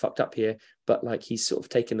I may have fucked up here, but like he's sort of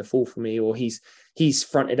taken the fall for me, or he's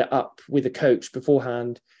fronted it up with a coach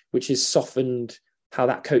beforehand, which has softened how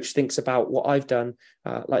that coach thinks about what I've done.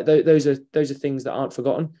 Like those are things that aren't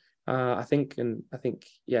forgotten. I think,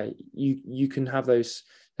 yeah, you can have those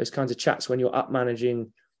kinds of chats when you're up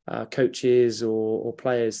managing coaches or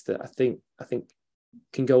players that I think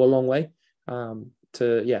can go a long way.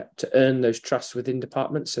 To earn those trusts within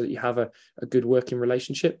departments so that you have a good working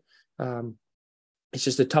relationship. It's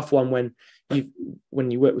just a tough one when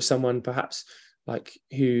you work with someone perhaps like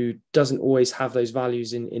who doesn't always have those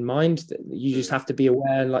values in mind. That you just have to be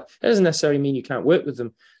aware, and like it doesn't necessarily mean you can't work with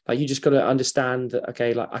them. Like you just got to understand that,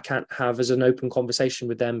 okay, like I can't have as an open conversation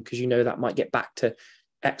with them because that might get back to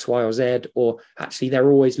X, Y, or Z, or actually they're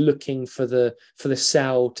always looking for the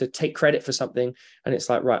sell to take credit for something. And it's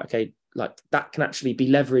like, right, okay, like that can actually be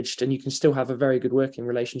leveraged and you can still have a very good working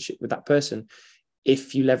relationship with that person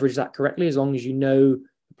if you leverage that correctly, as long as you know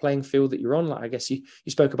the playing field that you're on. Like I guess you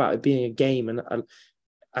spoke about it being a game, and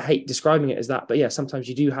I hate describing it as that, but yeah, sometimes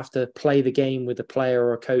you do have to play the game with a player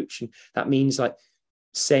or a coach, and that means like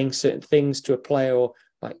saying certain things to a player, or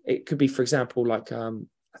like it could be, for example, like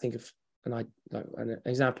I think of an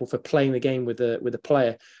example for playing the game with a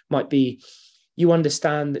player might be, you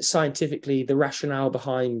understand that scientifically the rationale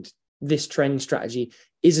behind this training strategy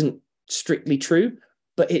isn't strictly true,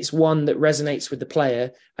 but it's one that resonates with the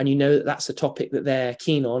player, and you know that that's a topic that they're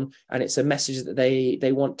keen on and it's a message that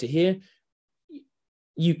they want to hear.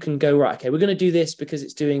 You can go, right, okay, we're going to do this because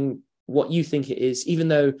it's doing what you think it is, even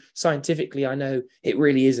though scientifically I know it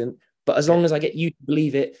really isn't. But as long as I get you to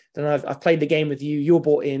believe it, then I've played the game with you, you're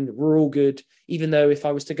bought in, we're all good. Even though if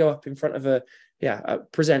I was to go up in front of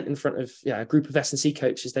present in front of a group of S&C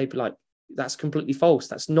coaches, they'd be like, that's completely false.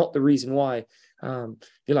 That's not the reason why. You're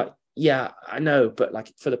like, yeah, I know, but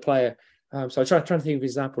like for the player. So I trying to think of an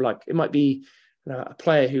example. Like it might be a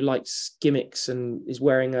player who likes gimmicks and is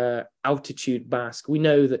wearing a altitude mask. We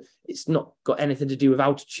know that it's not got anything to do with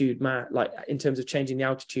altitude, like in terms of changing the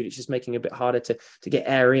altitude. It's just making it a bit harder to get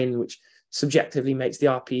air in, which subjectively makes the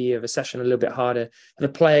RPE of a session a little bit harder. And the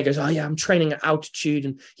player goes, oh yeah, I'm training at altitude,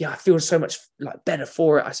 and yeah, I feel so much like better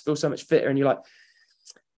for it. I feel so much fitter. And you're like,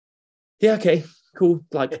 yeah, okay, cool.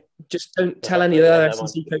 Like, just don't tell any of the other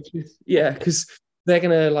S&C coaches. Yeah, because they're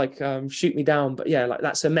gonna like shoot me down. But yeah, like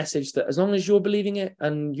that's a message that as long as you're believing it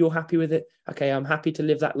and you're happy with it, okay, I'm happy to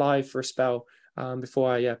live that live for a spell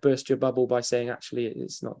before I burst your bubble by saying actually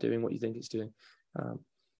it's not doing what you think it's doing.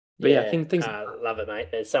 But yeah, things. Love it, mate.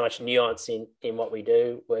 There's so much nuance in what we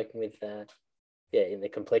do, working with in the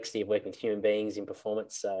complexity of working with human beings in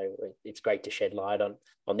performance. So it's great to shed light on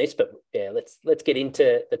this. But yeah, let's get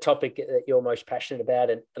into the topic that you're most passionate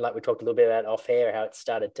about, and like we talked a little bit about off air, how it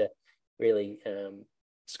started to really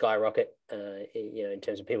skyrocket. In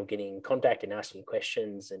terms of people getting in contact and asking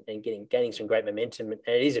questions and gaining some great momentum. And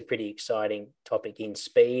it is a pretty exciting topic in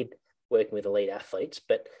speed, working with elite athletes.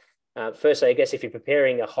 But firstly, I guess if you're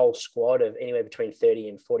preparing a whole squad of anywhere between 30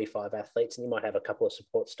 and 45 athletes, and you might have a couple of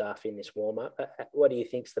support staff in this warm-up, what do you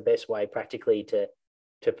think is the best way practically to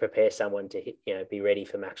prepare someone to be ready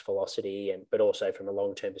for max velocity, but also from a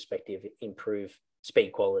long-term perspective, improve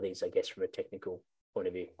speed qualities, I guess, from a technical point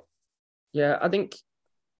of view? Yeah, I think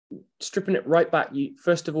stripping it right back,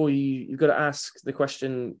 first of all, you've got to ask the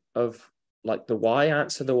question of like the why,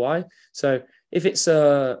 answer the why. So if it's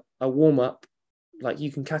a warm-up, like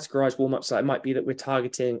you can categorize warm-ups. Like it might be that we're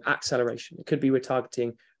targeting acceleration. It could be we're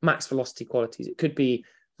targeting max velocity qualities. It could be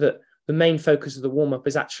that the main focus of the warm-up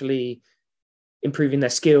is actually improving their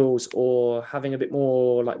skills or having a bit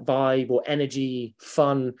more like vibe or energy,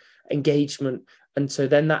 fun, engagement. And so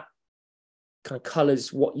then that kind of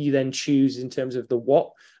colors what you then choose in terms of the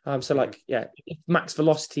what. So like, yeah, if max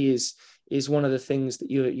velocity is one of the things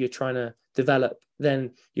that you're trying to develop,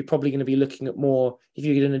 then you're probably going to be looking at more, if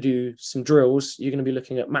you're going to do some drills, you're going to be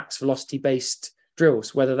looking at max velocity based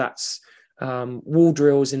drills, whether that's wall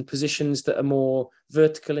drills in positions that are more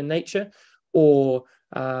vertical in nature, or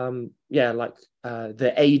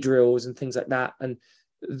the A drills and things like that. And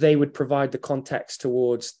they would provide the context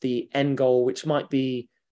towards the end goal, which might be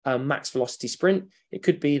max velocity sprint. It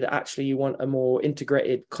could be that actually you want a more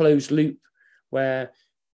integrated closed loop where,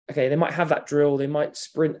 okay, they might have that drill, they might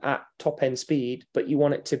sprint at top end speed, but you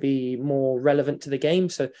want it to be more relevant to the game.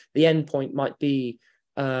 So the end point might be,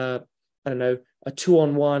 a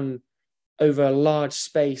 2-on-1 over a large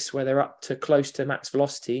space where they're up to close to max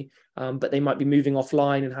velocity, but they might be moving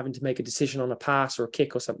offline and having to make a decision on a pass or a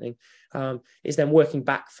kick or something. Is then working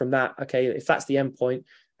back from that. Okay, if that's the end point,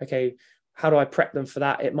 okay, how do I prep them for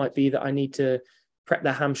that? It might be that I need to prep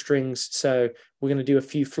their hamstrings. So we're going to do a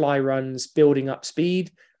few fly runs, building up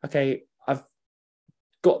speed. Okay, I've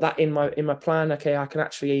got that in my plan. Okay, I can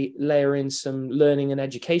actually layer in some learning and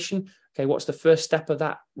education. Okay, what's the first step of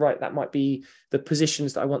that? Right, that might be the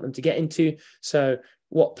positions that I want them to get into. So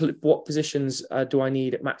what positions do I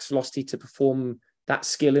need at max velocity to perform that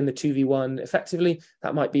skill in the 2v1 effectively?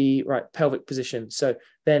 That might be right, pelvic position. So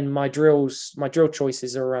then my drill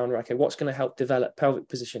choices are around, okay, what's going to help develop pelvic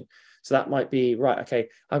position? So that might be right, okay,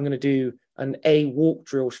 I'm going to do an A walk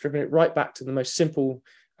drill, stripping it right back to the most simple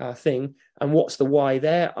thing. And what's the why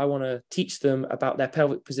there? I want to teach them about their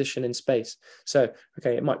pelvic position in space. So,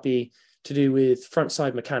 okay, it might be to do with front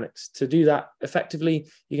side mechanics. To do that effectively,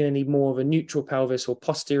 you're going to need more of a neutral pelvis or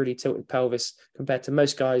posteriorly tilted pelvis compared to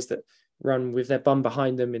most guys that run with their bum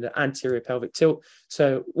behind them in an anterior pelvic tilt.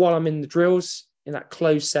 So while I'm in the drills in that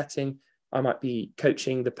closed setting, I might be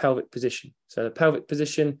coaching the pelvic position. So the pelvic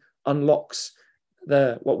position unlocks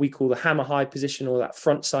what we call the hammer high position, or that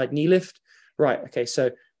front side knee lift. Right. Okay.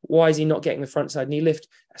 So why is he not getting the front side knee lift?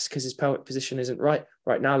 That's because his pelvic position isn't right.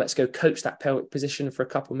 Right, now let's go coach that pelvic position for a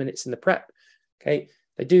couple of minutes in the prep. Okay.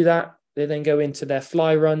 They do that. They then go into their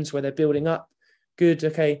fly runs where they're building up. Good.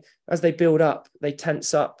 Okay. As they build up, they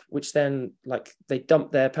tense up, which then they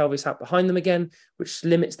dump their pelvis out behind them again, which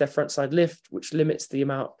limits their front side lift, which limits the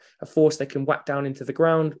amount of force they can whack down into the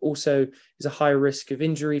ground. Also is a higher risk of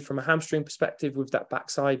injury from a hamstring perspective with that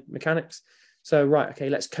backside mechanics. So, right. Okay.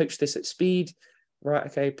 Let's coach this at speed. Right.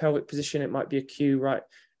 Okay. Pelvic position. It might be a cue, right?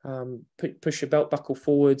 Push your belt buckle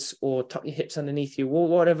forwards or tuck your hips underneath you, or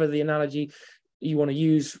whatever the analogy you want to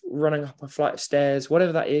use, running up a flight of stairs,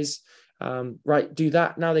 whatever that is. Right, do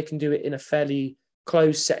that. Now they can do it in a fairly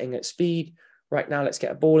closed setting at speed. Right, now let's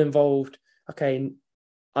get a ball involved. Okay,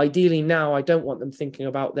 ideally now I don't want them thinking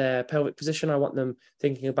about their pelvic position. I want them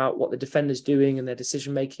thinking about what the defender's doing and their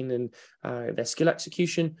decision making and their skill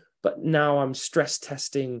execution. But now I'm stress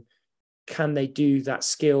testing, can they do that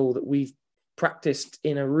skill that we've practiced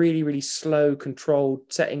in a really, really slow, controlled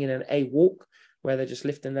setting in an A walk, where they're just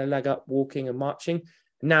lifting their leg up, walking and marching.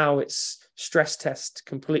 Now it's stress test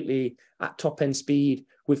completely at top end speed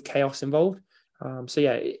with chaos involved. So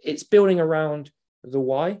yeah, it's building around the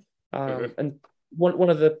why. And one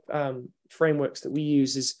of the frameworks that we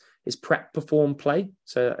use is prep, perform, play.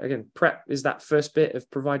 So again, prep is that first bit of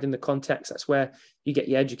providing the context. That's where you get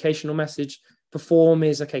your educational message. Perform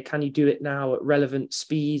is, okay, can you do it now at relevant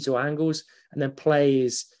speeds or angles? And then play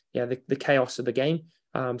is, the chaos of the game.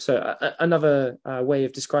 So another way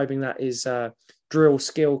of describing that is drill,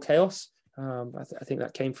 skill, chaos. I think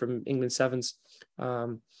that came from England Sevens.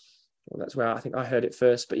 That's where I think I heard it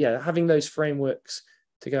first. But yeah, having those frameworks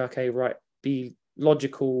to go, okay, right, be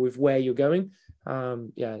logical with where you're going,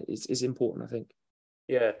 is important, I think.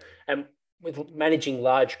 Yeah, and with managing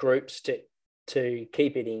large groups to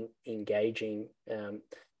keep it engaging,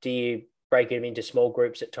 do you break them into small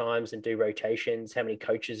groups at times and do rotations? How many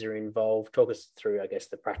coaches are involved? Talk us through, I guess,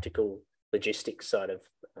 the practical logistics side of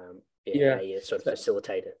how you sort of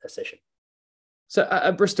facilitate a session. So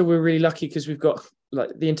at Bristol, we're really lucky because we've got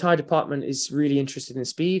the entire department is really interested in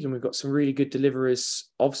speed, and we've got some really good deliverers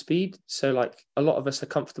of speed. So a lot of us are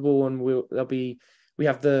comfortable, and we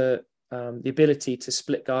have the ability to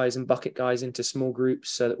split guys and bucket guys into small groups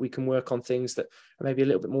so that we can work on things that are maybe a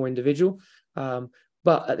little bit more individual.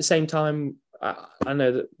 But at the same time, I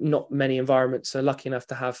know that not many environments are lucky enough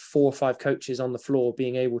to have 4 or 5 coaches on the floor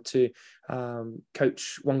being able to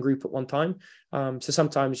coach one group at one time. So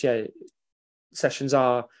sometimes, sessions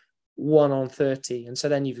are 1 on 30. And so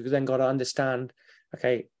then you've then got to understand,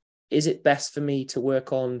 okay, is it best for me to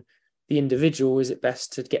work on the individual? Is it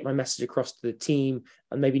best to get my message across to the team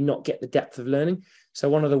and maybe not get the depth of learning? So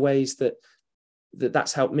one of the ways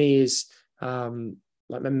that's helped me is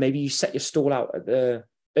maybe you set your stall out at the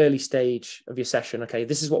early stage of your session. Okay,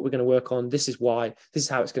 this is what we're going to work on. This is why. This is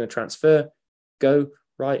how it's going to transfer. Go,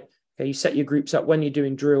 right? Okay, you set your groups up when you're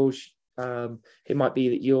doing drills. It might be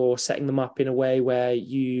that you're setting them up in a way where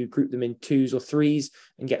you group them in 2s or 3s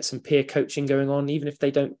and get some peer coaching going on, even if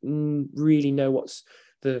they don't really know what's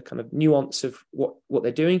the kind of nuance of what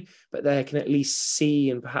they're doing, but they can at least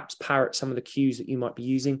see and perhaps parrot some of the cues that you might be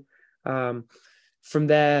using. From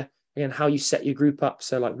there, again, how you set your group up.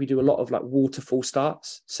 So we do a lot of waterfall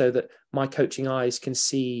starts so that my coaching eyes can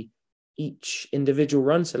see each individual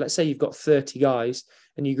run. So let's say you've got 30 guys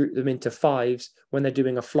and you group them into 5s when they're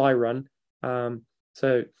doing a fly run.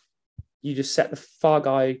 So you just set the far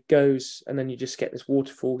guy goes, and then you just get this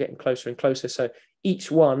waterfall getting closer and closer. So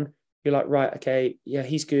each one, you're like, right, okay, yeah,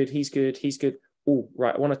 he's good. Oh,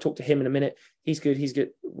 right, I want to talk to him in a minute. He's good.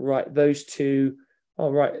 Right, those 2,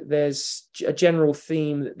 all right, there's a general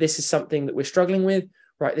theme that this is something that we're struggling with.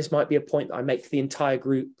 Right, this might be a point that I make to the entire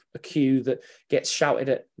group, a cue that gets shouted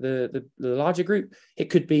at the larger group.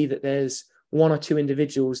 It could be that there's one or two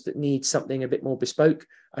individuals that need something a bit more bespoke.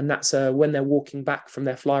 And that's when they're walking back from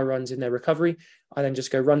their fly runs in their recovery, I then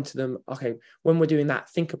just go run to them. Okay, when we're doing that,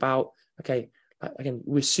 think about, okay, again,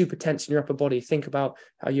 we're super tense in your upper body. Think about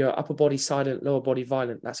how your upper body silent, lower body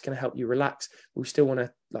violent. That's going to help you relax. We still want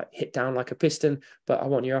to like hit down like a piston, but I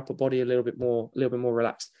want your upper body a little bit more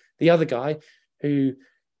relaxed. The other guy who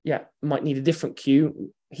might need a different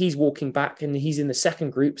cue. He's walking back and he's in the second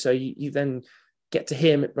group. So you then get to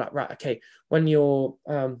him, right, okay, when you're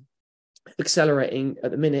accelerating at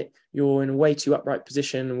the minute, you're in a way too upright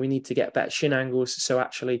position and we need to get better shin angles. So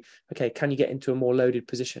actually, okay, can you get into a more loaded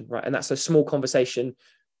position, right? And that's a small conversation.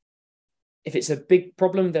 If it's a big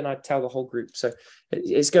problem, then I'd tell the whole group. So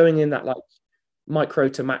it's going in that like micro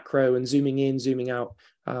to macro and zooming in, zooming out.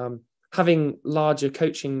 Having larger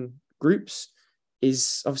coaching groups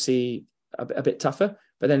is obviously a bit tougher,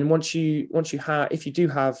 but then once you have, if you do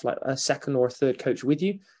have like a second or a third coach with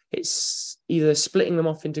you, it's either splitting them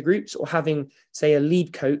off into groups or having, say, a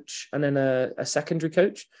lead coach and then a secondary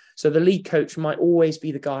coach. So the lead coach might always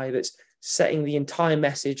be the guy that's setting the entire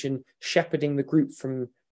message and shepherding the group from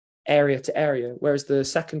area to area, whereas the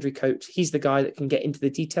secondary coach, he's the guy that can get into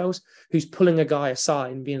the details, who's pulling a guy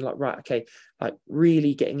aside and being like, right, okay, like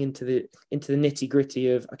really getting into the nitty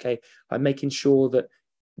gritty of, okay, like making sure that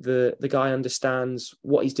the guy understands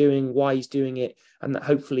what he's doing, why he's doing it, and that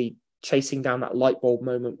hopefully chasing down that light bulb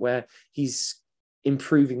moment where he's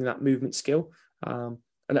improving that movement skill. And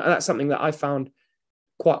that's something that I found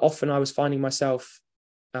quite often. I was finding myself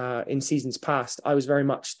in seasons past, I was very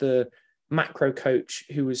much the macro coach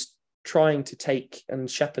who was trying to take and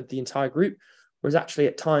shepherd the entire group, whereas actually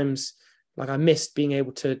at times, like I missed being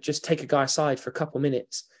able to just take a guy aside for a couple of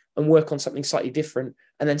minutes and work on something slightly different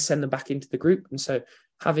and then send them back into the group. And so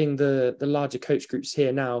having the larger coach groups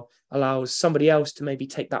here now allows somebody else to maybe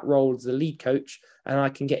take that role as the lead coach, and I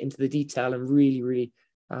can get into the detail and really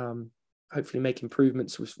hopefully make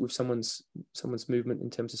improvements with someone's movement in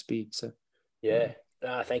terms of speed. So yeah.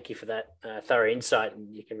 Thank you for that thorough insight,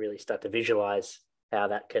 and you can really start to visualize how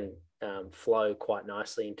that can flow quite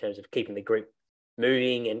nicely in terms of keeping the group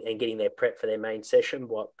moving and getting their prep for their main session,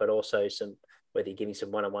 but also whether you're giving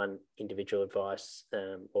some one-on-one individual advice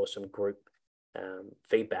or some group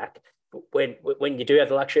feedback. When you do have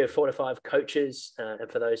the luxury of 4 to 5 coaches, and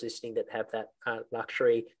for those listening that have that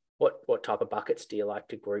luxury, what type of buckets do you like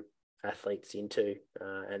to group athletes into,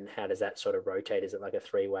 and how does that sort of rotate? Is it like a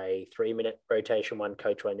 3-way 3-minute rotation, one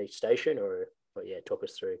coach, one each station, or talk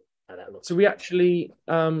us through how that looks? So we actually,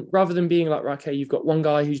 rather than being like, okay, you've got one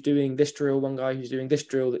guy who's doing this drill, one guy who's doing this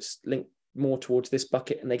drill that's linked more towards this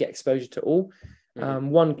bucket, and they get exposure to all.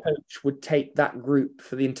 One coach would take that group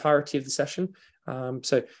for the entirety of the session.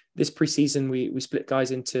 So this preseason, we split guys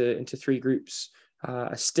into 3 groups: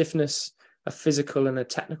 a stiffness, a physical, and a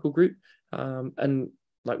technical group. And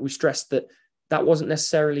like we stressed that wasn't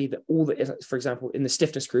necessarily that all that. For example, in the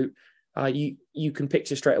stiffness group, you can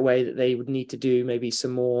picture straight away that they would need to do maybe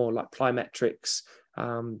some more like plyometrics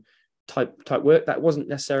type work. That wasn't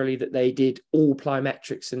necessarily that they did all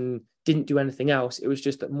plyometrics and didn't do anything else. It was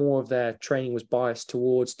just that more of their training was biased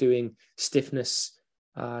towards doing stiffness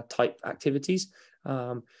type activities.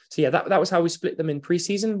 So that was how we split them in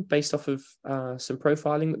preseason based off of some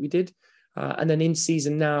profiling that we did. And then in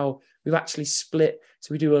season now, we've actually split.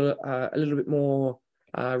 So we do a little bit more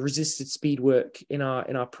resisted speed work in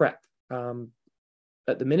our prep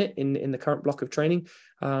at the minute in the current block of training.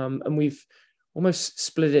 And we've almost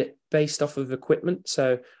split it based off of equipment.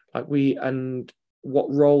 So like and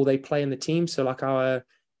what role they play in the team. So like our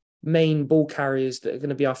main ball carriers that are going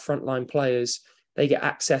to be our frontline players, they get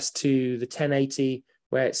access to the 1080,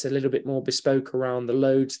 where it's a little bit more bespoke around the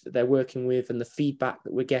loads that they're working with and the feedback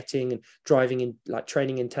that we're getting and driving in like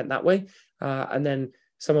training intent that way. And then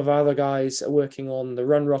some of our other guys are working on the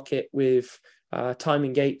run rocket with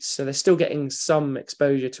timing gates. So they're still getting some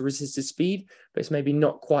exposure to resisted speed, but it's maybe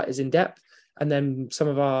not quite as in depth. And then some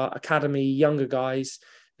of our academy younger guys,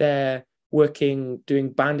 they're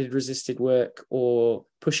doing banded resisted work or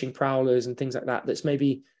pushing prowlers and things like that. That's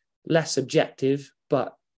maybe less objective,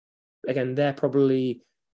 but again, they're probably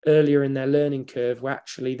earlier in their learning curve where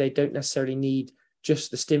actually they don't necessarily need just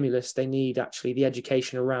the stimulus. They need actually the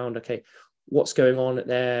education around, okay, what's going on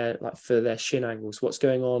for their shin angles? What's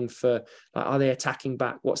going on for, are they attacking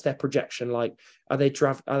back? What's their projection like? Are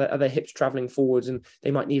their hips traveling forwards? And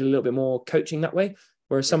they might need a little bit more coaching that way.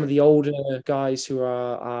 Whereas some of the older guys who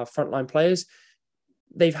are frontline players,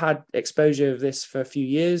 they've had exposure of this for a few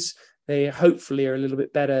years. They hopefully are a little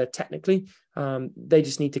bit better technically. They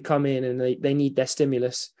just need to come in and they need their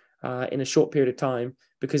stimulus in a short period of time,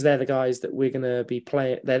 because they're the guys that we're going to be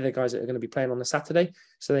playing. They're the guys that are going to be playing on the Saturday.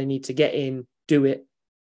 So they need to get in, do it,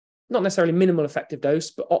 not necessarily minimal effective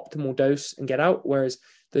dose, but optimal dose and get out. Whereas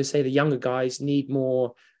they say the younger guys need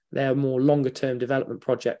more, they're more longer term development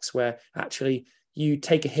projects where actually you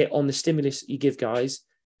take a hit on the stimulus you give guys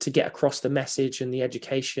to get across the message and the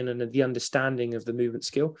education and the understanding of the movement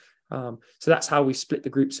skill. So that's how we split the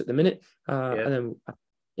groups at the minute. And then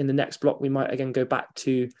in the next block, we might again go back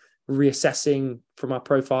to reassessing from our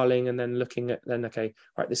profiling and then looking at then, okay,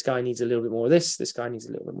 right, this guy needs a little bit more of this guy needs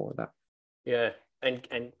a little bit more of that. Yeah.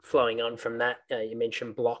 And flowing on from that, you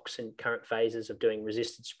mentioned blocks and current phases of doing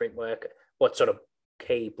resisted sprint work. What sort of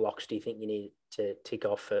key blocks do you think you need to tick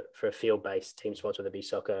off for a field-based team sports, whether it be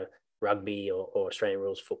soccer, rugby, or Australian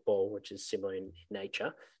rules football, which is similar in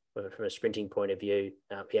nature? But from a sprinting point of view,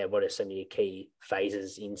 what are some of your key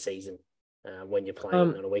phases in season when you're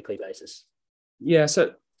playing on a weekly basis? Yeah,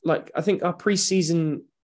 so like I think our pre-season,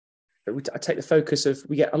 I take the focus of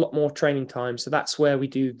we get a lot more training time, so that's where we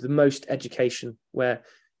do the most education. Where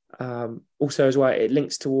also as well it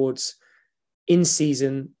links towards in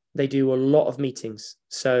season they do a lot of meetings,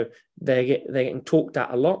 so they're getting talked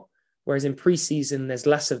at a lot. Whereas in pre-season there's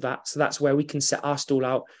less of that, so that's where we can set our stall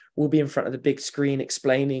out. We'll be in front of the big screen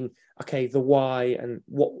explaining, okay, the why and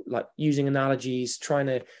what, like using analogies, trying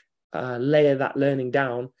to layer that learning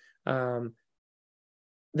down.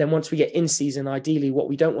 Then once we get in season, ideally what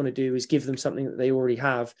we don't want to do is give them something that they already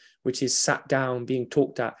have, which is sat down being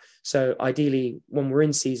talked at. So ideally when we're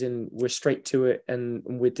in season, we're straight to it and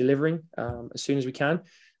we're delivering as soon as we can.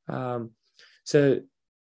 So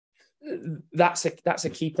that's a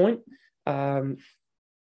key point. I'd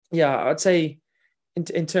say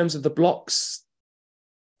in terms of the blocks,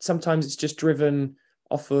 sometimes it's just driven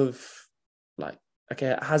off of like,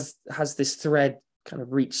 okay, has this thread kind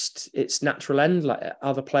of reached its natural end? Like,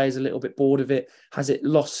 are the players a little bit bored of it? Has it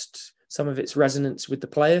lost some of its resonance with the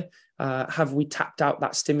player? Have we tapped out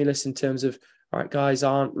that stimulus in terms of, all right, guys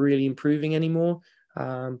aren't really improving anymore?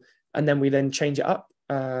 And then we then change it up.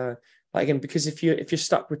 Again, because if you're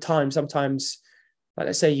stuck with time, sometimes, like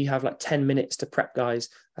let's say you have like 10 minutes to prep guys,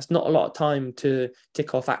 that's not a lot of time to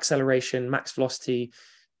tick off acceleration, max velocity,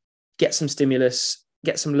 get some stimulus,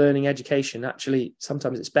 get some learning education. Actually,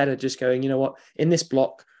 sometimes it's better just going, you know what, in this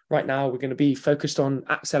block right now, we're going to be focused on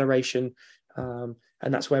acceleration. And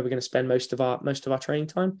that's where we're going to spend most of our training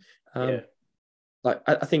time. Like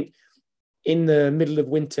I think in the middle of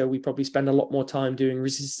winter, we probably spend a lot more time doing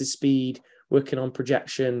resisted speed, working on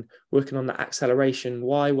projection, working on the acceleration.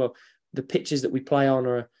 Why? Well, the pitches that we play on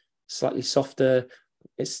are slightly softer.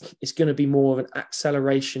 It's going to be more of an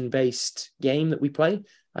acceleration based game that we play.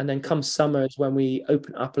 And then come summer is when we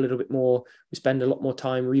open up a little bit more. We spend a lot more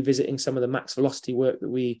time revisiting some of the max velocity work that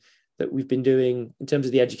we've been doing in terms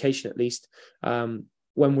of the education, at least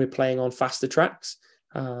when we're playing on faster tracks.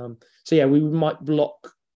 We might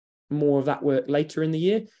block more of that work later in the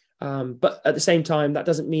year. But at the same time, that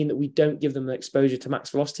doesn't mean that we don't give them the exposure to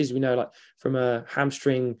max velocities. We know, like from a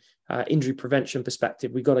hamstring injury prevention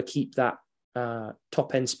perspective, we've got to keep that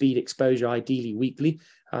top end speed exposure ideally weekly.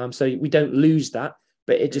 So we don't lose that.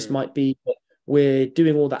 But it just might be that we're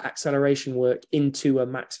doing all that acceleration work into a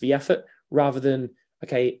max V effort rather than,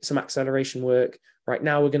 okay, some acceleration work. Right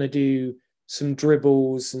now, we're going to do some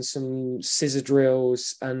dribbles and some scissor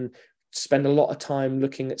drills and spend a lot of time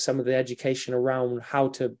looking at some of the education around how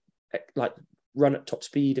to like run at top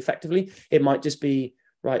speed effectively. It might just be,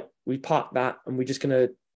 right, we park that and we're just going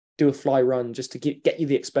to do a fly run just to get you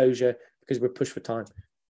the exposure because we're pushed for time.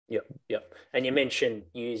 Yep. And you mentioned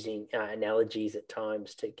using analogies at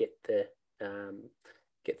times to get the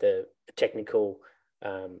technical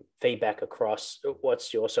feedback across.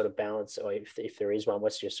 What's your sort of balance, or if there is one,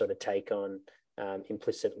 what's your sort of take on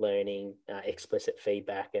implicit learning, explicit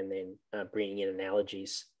feedback, and then bringing in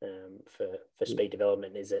analogies for speed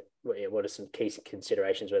development? What are some key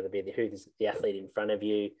considerations, whether it be who's the athlete in front of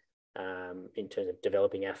you in terms of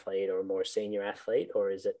developing athlete or a more senior athlete,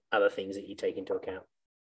 or is it other things that you take into account?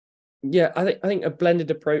 Yeah, I think a blended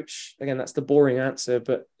approach, again, that's the boring answer,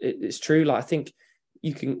 but it's true. Like, I think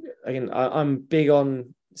you can, again, I'm big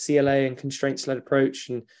on CLA and constraints-led approach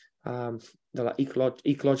and the like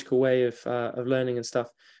ecological way of learning and stuff.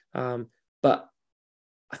 But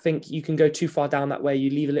I think you can go too far down that way. You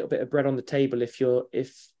leave a little bit of bread on the table if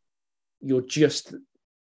you're just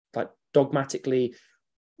like dogmatically,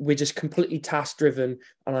 we're just completely task driven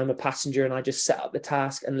and I'm a passenger and I just set up the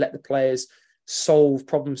task and let the players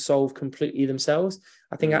problem solve completely themselves.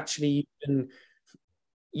 I think actually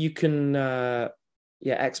you can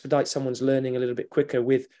expedite someone's learning a little bit quicker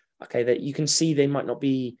with, okay, that you can see they might not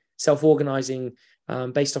be self-organizing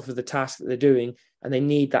based off of the task that they're doing, and they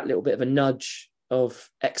need that little bit of a nudge of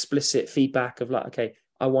explicit feedback of like, okay,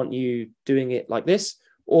 I want you doing it like this.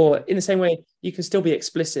 Or in the same way, you can still be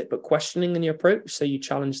explicit but questioning in your approach, so you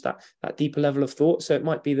challenge that deeper level of thought. So it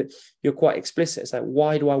might be that you're quite explicit. It's like,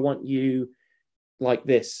 why do I want you like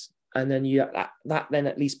this? And then that then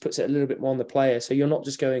at least puts it a little bit more on the player. So you're not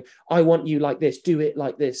just going, I want you like this, do it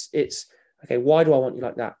like this. It's, okay, why do I want you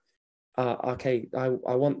like that? Okay,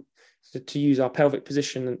 I want to use our pelvic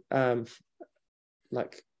position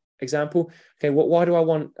like example. Okay, why do I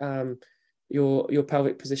want your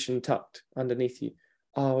pelvic position tucked underneath you?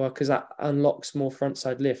 Oh, because that unlocks more front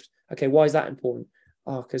side lift. Okay, why is that important?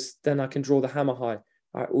 Oh, because then I can draw the hammer high.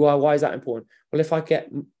 All right, well, why is that important? Well, if I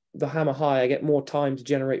get the hammer high, I get more time to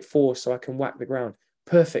generate force so I can whack the ground.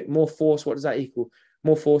 Perfect. More force, what does that equal?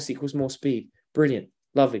 More force equals more speed. Brilliant.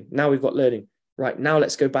 Lovely. Now we've got learning. Right, now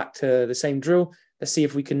let's go back to the same drill. Let's see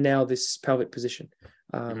if we can nail this pelvic position.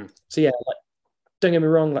 So yeah, like, don't get me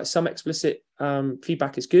wrong, like some explicit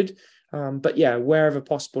feedback is good. But yeah, wherever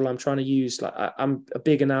possible, I'm trying to use, like, I'm a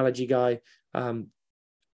big analogy guy,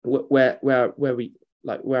 where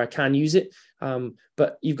I can use it.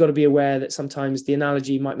 But you've got to be aware that sometimes the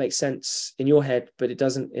analogy might make sense in your head, but it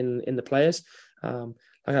doesn't in the players.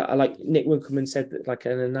 I like Nick Winkelman said that, like,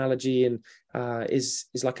 an analogy and is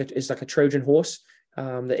like a Trojan horse,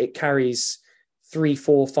 that it carries 3,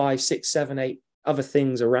 4, 5, 6, 7, 8 other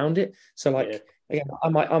things around it. So like, again, I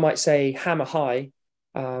might say hammer high,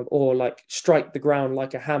 or like strike the ground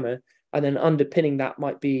like a hammer, and then underpinning that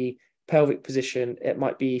might be pelvic position. It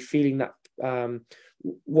might be feeling that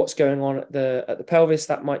what's going on at the pelvis.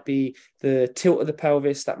 That might be the tilt of the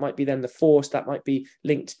pelvis. That might be then the force. That might be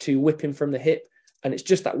linked to whipping from the hip. And it's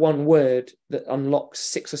just that one word that unlocks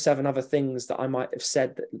 6 or 7 other things that I might have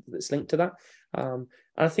said that's linked to that. And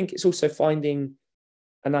I think it's also finding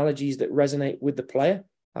analogies that resonate with the player.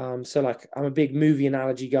 So like, I'm a big movie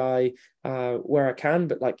analogy guy where I can,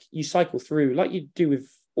 but like, you cycle through like you do with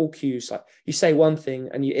all cues. Like, you say one thing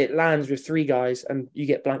and it lands with 3 guys and you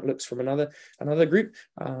get blank looks from another group.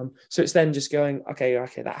 So it's then just going, okay,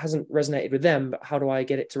 that hasn't resonated with them, but how do I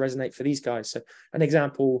get it to resonate for these guys? So an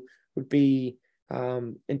example would be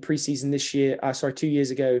in preseason this year, 2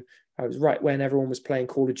 years ago, I was right when everyone was playing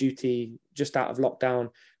Call of Duty, just out of lockdown.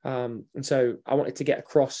 And so I wanted to get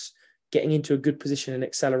across getting into a good position in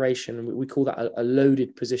acceleration. And we call that a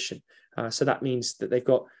loaded position. So that means that they've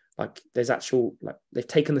got, like, they've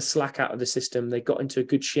taken the slack out of the system. They got into a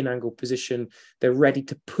good shin angle position. They're ready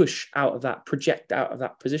to push out of that, project out of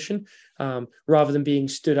that position, rather than being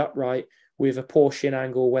stood upright with a poor shin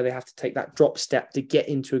angle where they have to take that drop step to get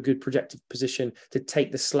into a good projected position to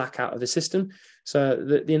take the slack out of the system. So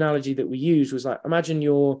the analogy that we used was like, imagine they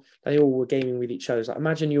all were gaming with each other. It's like,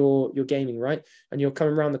 imagine you're gaming, right? And you're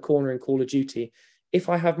coming around the corner in Call of Duty. If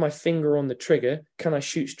I have my finger on the trigger, can I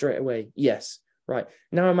shoot straight away? Yes. Right.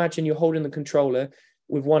 Now imagine you're holding the controller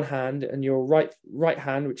with one hand and your right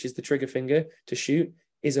hand, which is the trigger finger to shoot,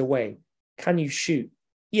 is away. Can you shoot?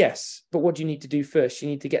 Yes, but what do you need to do first? You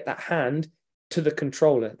need to get that hand to the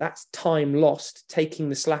controller. That's time lost, taking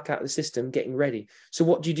the slack out of the system, getting ready. So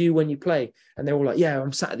what do you do when you play? And they're all like, yeah,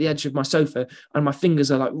 I'm sat at the edge of my sofa and my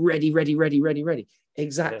fingers are like ready.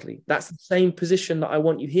 Exactly. Yeah. That's the same position that I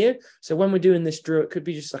want you here. So when we're doing this drill, it could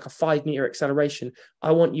be just like a 5-meter acceleration.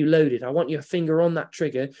 I want you loaded. I want your finger on that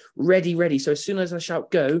trigger, ready. So as soon as I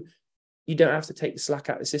shout go, you don't have to take the slack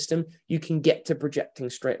out of the system. You can get to projecting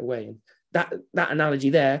straight away. And that analogy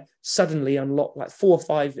there suddenly unlocked like 4 or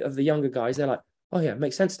 5 of the younger guys. They're like, oh yeah, it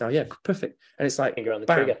makes sense now. Yeah, perfect. And it's like, finger on the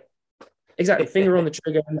bam. trigger. Exactly, finger on the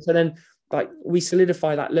trigger. And so then, like, we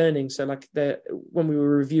solidify that learning. So like, when we were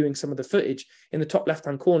reviewing some of the footage, in the top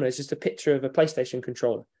left-hand corner is just a picture of a PlayStation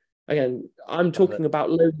controller. Again, I'm talking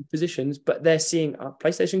about loaded positions, but they're seeing a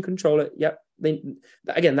PlayStation controller. Yep.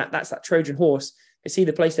 That's that Trojan horse. They see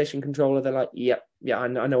the PlayStation controller. They're like, yep, yeah, I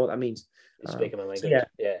know what that means. Speaking my language.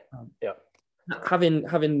 Yeah.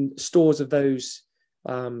 Having stores of those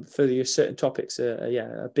for your certain topics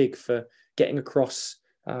are big for getting across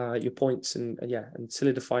your points and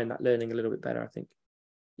solidifying that learning a little bit better, I think.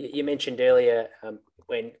 You mentioned earlier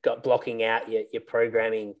when blocking out your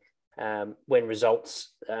programming, when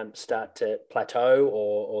results start to plateau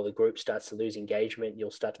or the group starts to lose engagement, you'll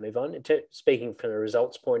start to move on. Speaking from a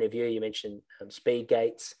results point of view, you mentioned speed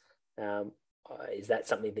gates. Is that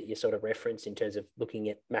something that you sort of reference in terms of looking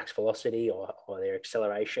at max velocity or their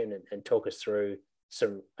acceleration, and talk us through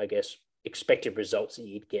some, I guess, expected results that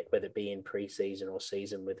you'd get, whether it be in pre-season or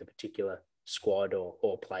season, with a particular squad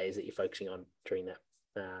or players that you're focusing on during that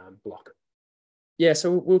block? Yeah,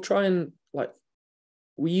 so we'll try and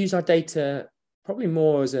we use our data probably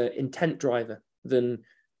more as an intent driver than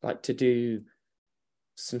like to do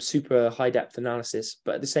some super high depth analysis.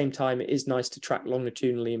 But at the same time, it is nice to track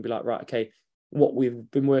longitudinally and be like, right, okay, what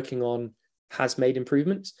we've been working on has made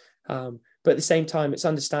improvements. But at the same time, it's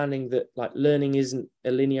understanding that like learning isn't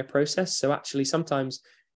a linear process. So actually, sometimes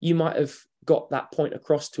you might have got that point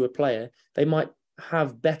across to a player. They might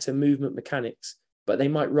have better movement mechanics, but they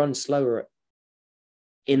might run slower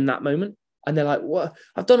in that moment. And they're like, "What?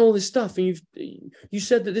 I've done all this stuff, and you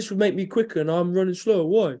said that this would make me quicker, and I'm running slower.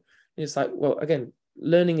 Why?" And it's like, well, again,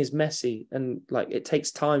 learning is messy, and like it takes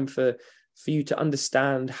time for you to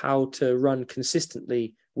understand how to run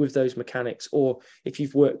consistently with those mechanics. Or if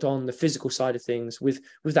you've worked on the physical side of things with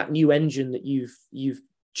that new engine that you've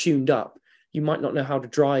tuned up, you might not know how to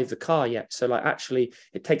drive the car yet. So like actually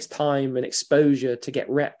it takes time and exposure to get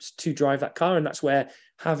reps to drive that car. And that's where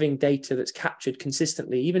having data that's captured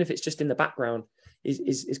consistently, even if it's just in the background,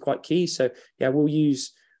 is quite key. So yeah, we'll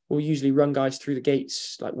usually run guys through the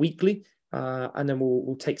gates like weekly, and then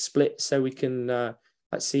we'll take splits so we can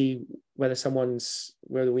like see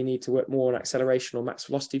whether we need to work more on acceleration or max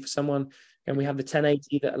velocity for someone. And we have the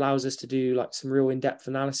 1080 that allows us to do like some real in-depth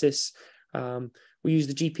analysis. We use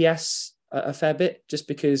the GPS a fair bit just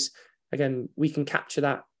because, again, we can capture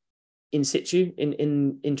that in situ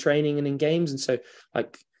in training and in games. And so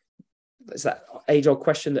like it's that age-old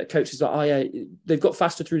question that coaches are like, oh yeah, they've got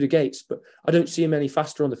faster through the gates, but I don't see them any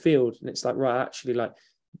faster on the field. And it's like, right, actually, like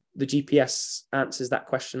the GPS answers that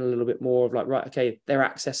question a little bit more of like, right, okay, they're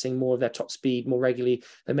accessing more of their top speed more regularly.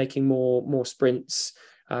 They're making more sprints.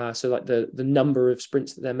 So like the number of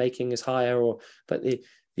sprints that they're making is higher, but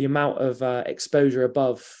the amount of exposure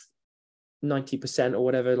above 90% or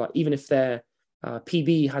whatever, like even if their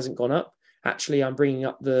PB hasn't gone up, actually I'm bringing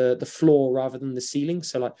up the floor rather than the ceiling.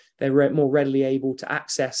 So like they're more readily able to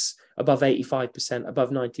access above 85%, above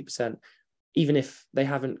 90%, even if they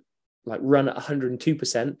haven't like run at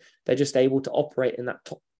 102%, they're just able to operate in that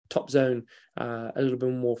top zone a little bit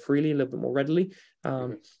more freely, a little bit more readily.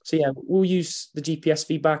 So yeah, we'll use the GPS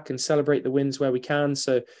feedback and celebrate the wins where we can.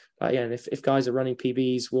 So yeah, and if guys are running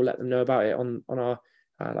PBs, we'll let them know about it on our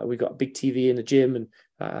like we've got a big TV in the gym and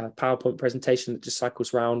a PowerPoint presentation that just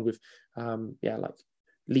cycles around with like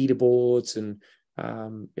leaderboards and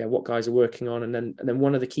what guys are working on. And then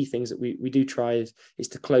one of the key things that we do try is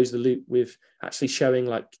to close the loop with actually showing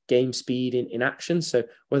like game speed in action. So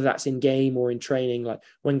whether that's in game or in training, like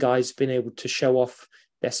when guys have been able to show off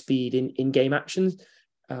their speed in game actions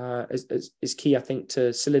is key, I think,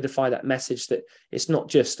 to solidify that message that it's not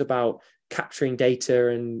just about capturing data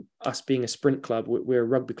and us being a sprint club. We're a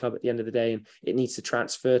rugby club at the end of the day, and it needs to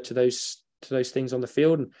transfer to those things on the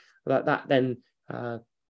field. And that then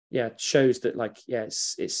shows that like, yeah,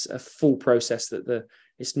 it's a full process, that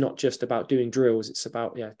it's not just about doing drills, it's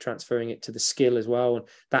about transferring it to the skill as well. And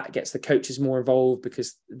that gets the coaches more involved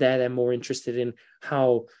because they're more interested in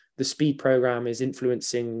how the speed program is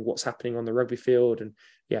influencing what's happening on the rugby field. And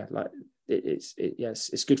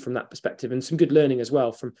it's good from that perspective, and some good learning as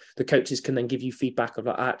well from the coaches can then give you feedback of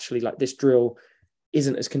like, actually, like this drill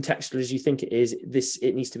isn't as contextual as you think it is.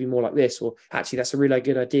 It needs to be more like this, or actually that's a really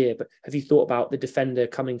good idea, but have you thought about the defender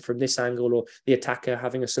coming from this angle, or the attacker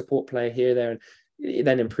having a support player here, there, and it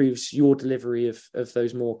then improves your delivery of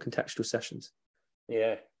those more contextual sessions.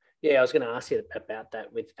 Yeah, I was going to ask you about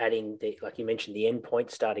that with adding like you mentioned, the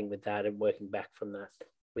endpoint, starting with that and working back from that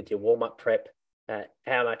with your warm-up prep.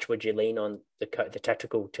 How much would you lean on the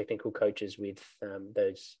technical coaches with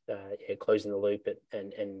those closing the loop,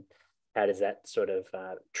 and how does that sort of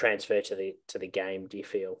transfer to the game, do you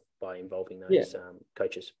feel, by involving those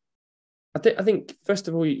coaches? I think first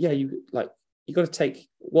of all, you got to take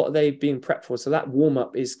what are they being prepped for. So that warm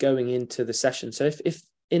up is going into the session. So if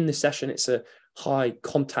in the session it's a high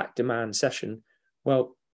contact demand session,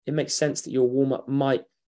 well, it makes sense that your warm up might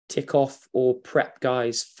tick off or prep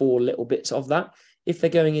guys for little bits of that. If they're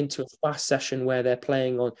going into a fast session where they're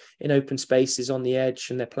playing in open spaces on the edge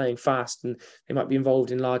and they're playing fast and they might be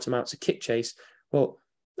involved in large amounts of kick chase, well,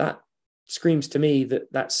 that screams to me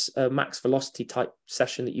that that's a max velocity type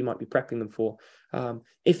session that you might be prepping them for.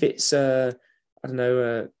 If it's a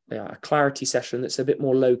clarity session that's a bit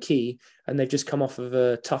more low key and they've just come off of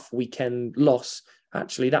a tough weekend loss,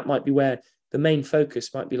 actually that might be where the main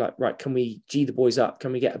focus might be like, right, can we G the boys up?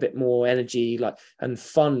 Can we get a bit more energy? And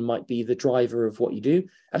fun might be the driver of what you do.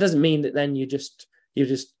 That doesn't mean that then you're just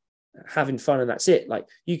having fun and that's it. Like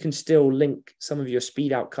you can still link some of your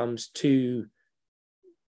speed outcomes to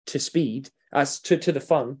speed as to the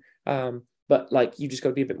fun. But like you just got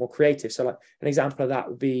to be a bit more creative. So like an example of that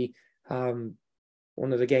would be one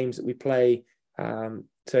of the games that we play When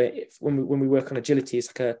we work on agility, it's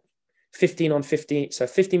like a 15 on 15, so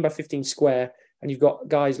 15 by 15 square, and you've got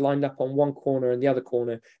guys lined up on one corner and the other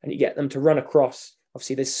corner, and you get them to run across.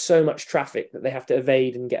 Obviously, there's so much traffic that they have to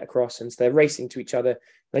evade and get across, and so they're racing to each other.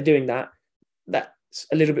 They're doing that. That's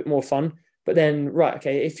a little bit more fun. But then, right,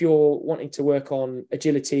 okay, if you're wanting to work on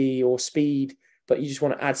agility or speed, but you just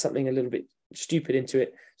want to add something a little bit stupid into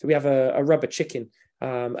it, so we have a rubber chicken,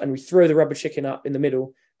 and we throw the rubber chicken up in the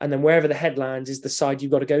middle, and then wherever the head lands is the side you've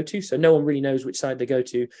got to go to. So no one really knows which side they go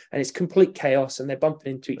to, and it's complete chaos, and they're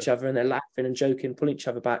bumping into each other, and they're laughing and joking, pulling each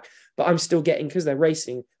other back. But I'm still getting, because they're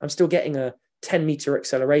racing, I'm still getting a 10-meter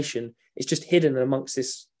acceleration. It's just hidden amongst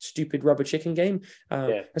this stupid rubber chicken game.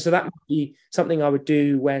 And so that might be something I would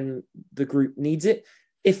do when the group needs it.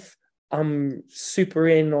 If I'm super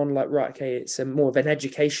in on like, right, okay, it's a more of an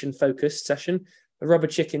education focused session, the rubber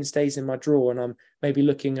chicken stays in my drawer, and I'm maybe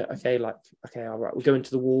looking at, okay, all right, we're going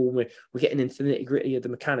to the wall, and we're getting into the nitty gritty of the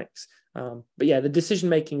mechanics. But yeah, the decision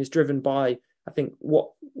making is driven by, I think,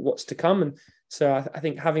 what's to come. And so I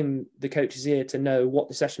think having the coaches here to know what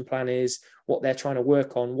the session plan is, what they're trying to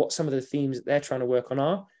work on, what some of the themes that they're trying to work on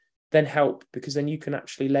are, then help, because then you can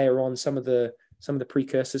actually layer on some of the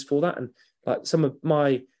precursors for that. And like some of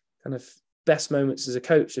my kind of best moments as a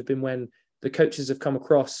coach have been when the coaches have come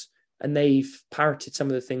across and they've parroted some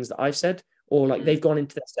of the things that I've said, or like they've gone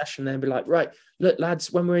into their session and be like, right, look,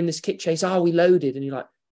 lads, when we're in this kick chase, are we loaded? And you're like,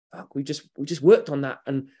 fuck, we just worked on that.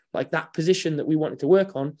 And like that position that we wanted to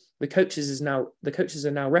work on, the coaches are now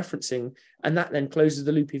referencing, and that then closes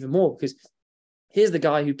the loop even more, because here's the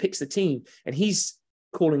guy who picks the team and he's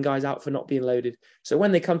calling guys out for not being loaded. So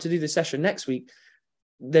when they come to do the session next week,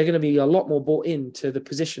 they're going to be a lot more bought into the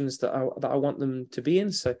positions that I want them to be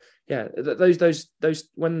in. So yeah, those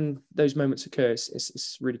when those moments occur,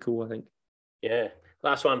 it's really cool, I think. Yeah.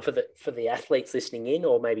 Last one for the athletes listening in,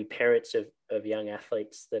 or maybe parents of young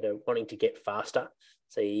athletes that are wanting to get faster.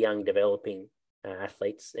 So young developing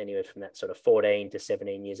athletes, anywhere from that sort of 14 to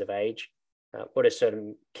 17 years of age. What are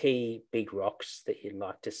certain key big rocks that you'd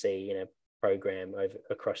like to see in a program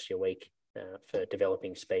across your week for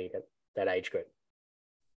developing speed at that age group?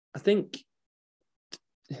 I think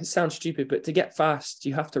it sounds stupid, but to get fast,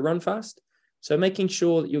 you have to run fast. So making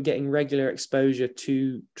sure that you're getting regular exposure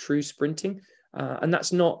to true sprinting. And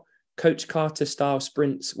that's not Coach Carter style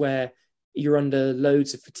sprints where you're under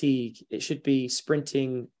loads of fatigue. It should be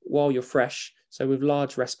sprinting while you're fresh, so with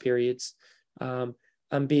large rest periods, and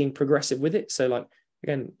being progressive with it. So like,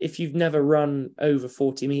 again, if you've never run over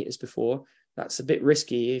 40 meters before, that's a bit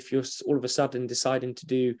risky if you're all of a sudden deciding to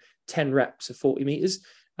do 10 reps of 40 meters.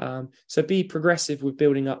 So be progressive with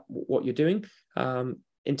building up what you're doing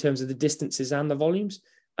in terms of the distances and the volumes,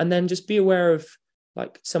 and then just be aware of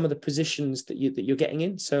like some of the positions that you're getting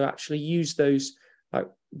in. So actually use those, like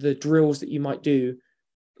the drills that you might do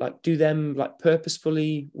them like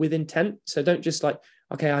purposefully with intent. So don't just like,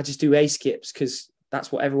 okay, I just do A skips because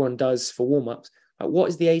that's what everyone does for warm-ups. Like, what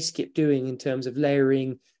is the A skip doing in terms of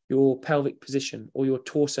layering your pelvic position or your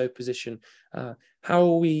torso position? How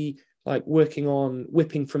are we like working on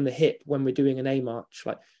whipping from the hip when we're doing an A march?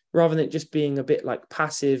 Like, rather than it just being a bit like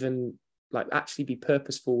passive, and like actually be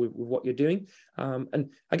purposeful with what you're doing.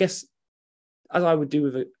 And I guess as I would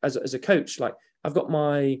do as a coach, like I've got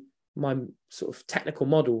my sort of technical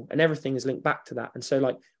model, and everything is linked back to that. And so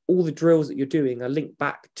like all the drills that you're doing are linked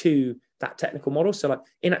back to that technical model. So like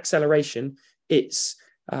in acceleration, it's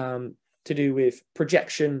to do with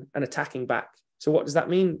projection and attacking back. So what does that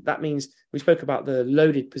mean? That means we spoke about the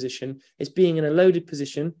loaded position. It's being in a loaded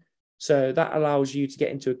position. So that allows you to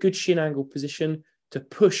get into a good shin angle position, to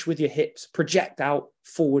push with your hips, project out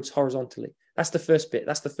forwards horizontally. That's the first bit.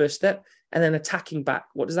 That's the first step. And then attacking back.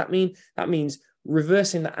 What does that mean? That means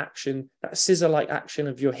reversing that action, that scissor-like action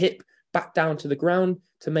of your hip back down to the ground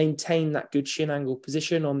to maintain that good shin angle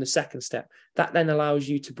position on the second step. That then allows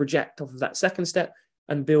you to project off of that second step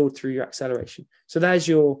and build through your acceleration. So there's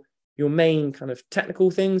your main kind of technical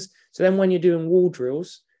things. So then when you're doing wall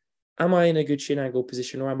drills, am I in a good shin angle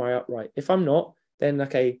position, or am I upright? If I'm not, then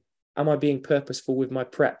okay, am I being purposeful with my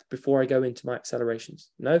prep before I go into my accelerations?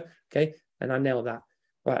 No? Okay. And I nail that.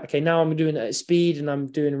 Right. Okay. Now I'm doing it at speed, and I'm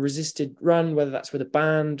doing a resisted run, whether that's with a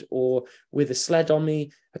band or with a sled on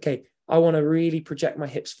me. Okay. I want to really project my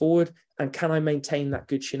hips forward, and can I maintain that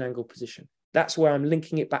good shin angle position? That's where I'm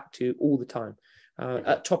linking it back to all the time.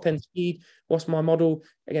 At top end speed, what's my model?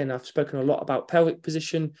 Again, I've spoken a lot about pelvic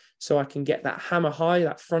position, so I can get that hammer high,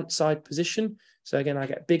 that front side position. So again, I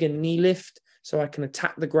get bigger knee lift, so I can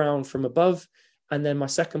attack the ground from above. And then my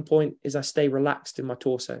second point is I stay relaxed in my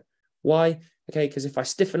torso. Why? okay, because if I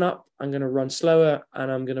stiffen up, I'm going to run slower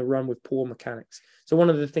and I'm going to run with poor mechanics. So one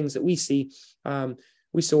of the things that we saw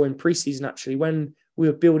in preseason, actually, when we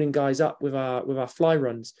were building guys up with our fly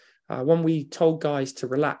runs, when we told guys to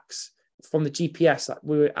relax from the GPS, like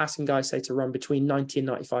we were asking guys, say, to run between 90 and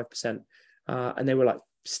 95%. And they were like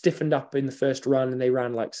stiffened up in the first run and they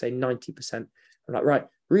ran like, say, 90%. I'm like, right,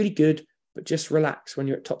 really good, but just relax when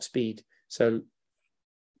you're at top speed. So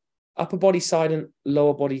upper body silent,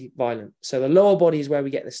 lower body violent. So the lower body is where we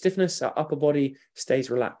get the stiffness. Our upper body stays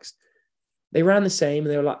relaxed. They ran the same.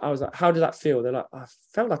 And they were like, I was like, how did that feel? They're like, I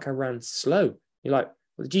felt like I ran slow. You're like,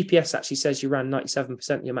 well, the GPS actually says you ran 97%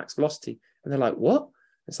 of your max velocity. And they're like, what?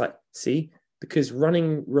 It's like, see, because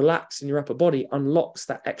running relaxed in your upper body unlocks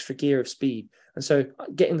that extra gear of speed. And so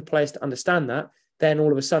getting the players to understand that, then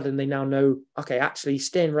all of a sudden they now know, okay, actually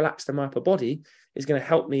staying relaxed in my upper body is going to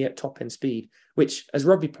help me at top end speed, which as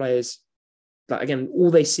rugby players, like again,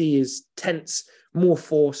 all they see is tense, more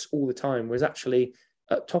force all the time. Whereas actually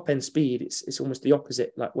at top end speed, it's almost the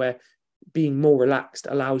opposite, like where being more relaxed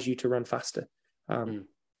allows you to run faster.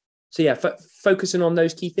 So yeah, focusing on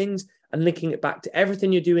those key things and linking it back to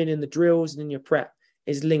everything you're doing in the drills and in your prep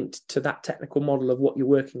is linked to that technical model of what you're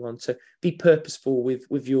working on. So be purposeful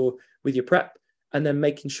with your prep, and then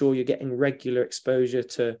making sure you're getting regular exposure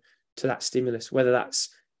to that stimulus, whether that's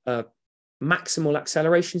a maximal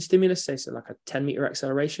acceleration stimulus, say so like a 10-meter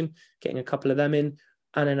acceleration, getting a couple of them in,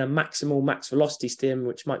 and then a maximal max velocity stim,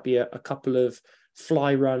 which might be a couple of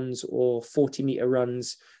fly runs or 40-meter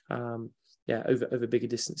runs, over bigger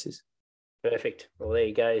distances. Perfect. Well, there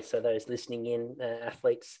you go. So those listening in,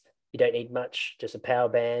 athletes, you don't need much, just a power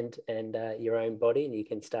band and your own body, and you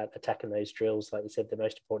can start attacking those drills. Like you said, the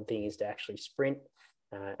most important thing is to actually sprint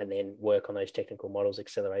and then work on those technical models,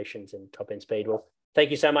 accelerations and top end speed. Well, thank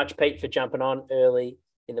you so much, Pete, for jumping on early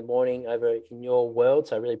in the morning over in your world.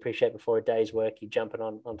 So I really appreciate before a day's work, you jumping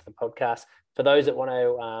onto the podcast. For those that want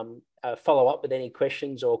to follow up with any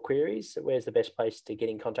questions or queries, where's the best place to get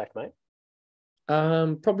in contact, mate?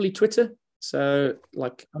 Probably Twitter. So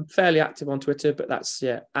like I'm fairly active on Twitter, but that's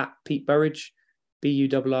at Pete Burridge,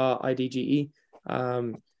 Burridge.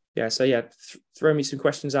 So throw me some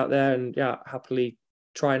questions out there, and happily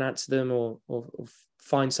try and answer them or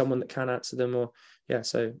find someone that can answer them,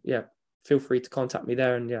 feel free to contact me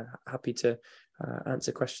there, and happy to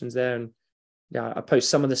answer questions there. And I post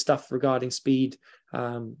some of the stuff regarding speed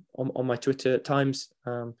on my Twitter at times.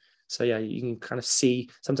 So you can kind of see,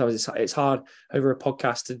 sometimes it's hard over a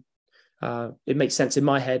podcast to, it makes sense in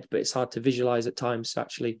my head, but it's hard to visualize at times. So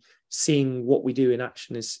actually seeing what we do in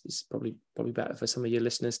action is probably better for some of your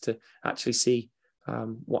listeners to actually see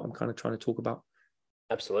what I'm kind of trying to talk about.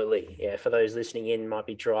 Absolutely. Yeah. For those listening in, might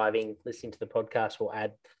be driving, listening to the podcast, we'll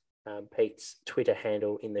add Pete's Twitter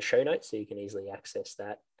handle in the show notes so you can easily access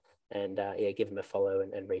that. And give them a follow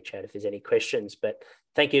and reach out if there's any questions. But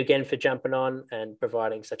thank you again for jumping on and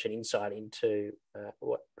providing such an insight into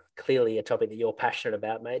what clearly a topic that you're passionate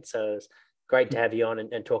about, mate. So it's great to have you on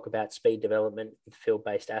and talk about speed development with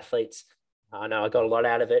field-based athletes. I know I got a lot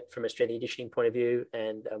out of it from a strength and conditioning point of view,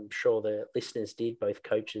 and I'm sure the listeners did, both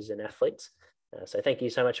coaches and athletes. So thank you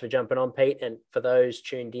so much for jumping on, Pete. And for those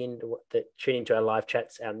tuned in to our live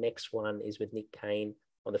chats, our next one is with Nick Kane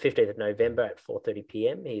on the 15th of November at 4:30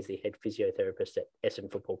 p.m. He's the head physiotherapist at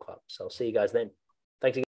Essendon Football Club. So I'll see you guys then. Thanks again.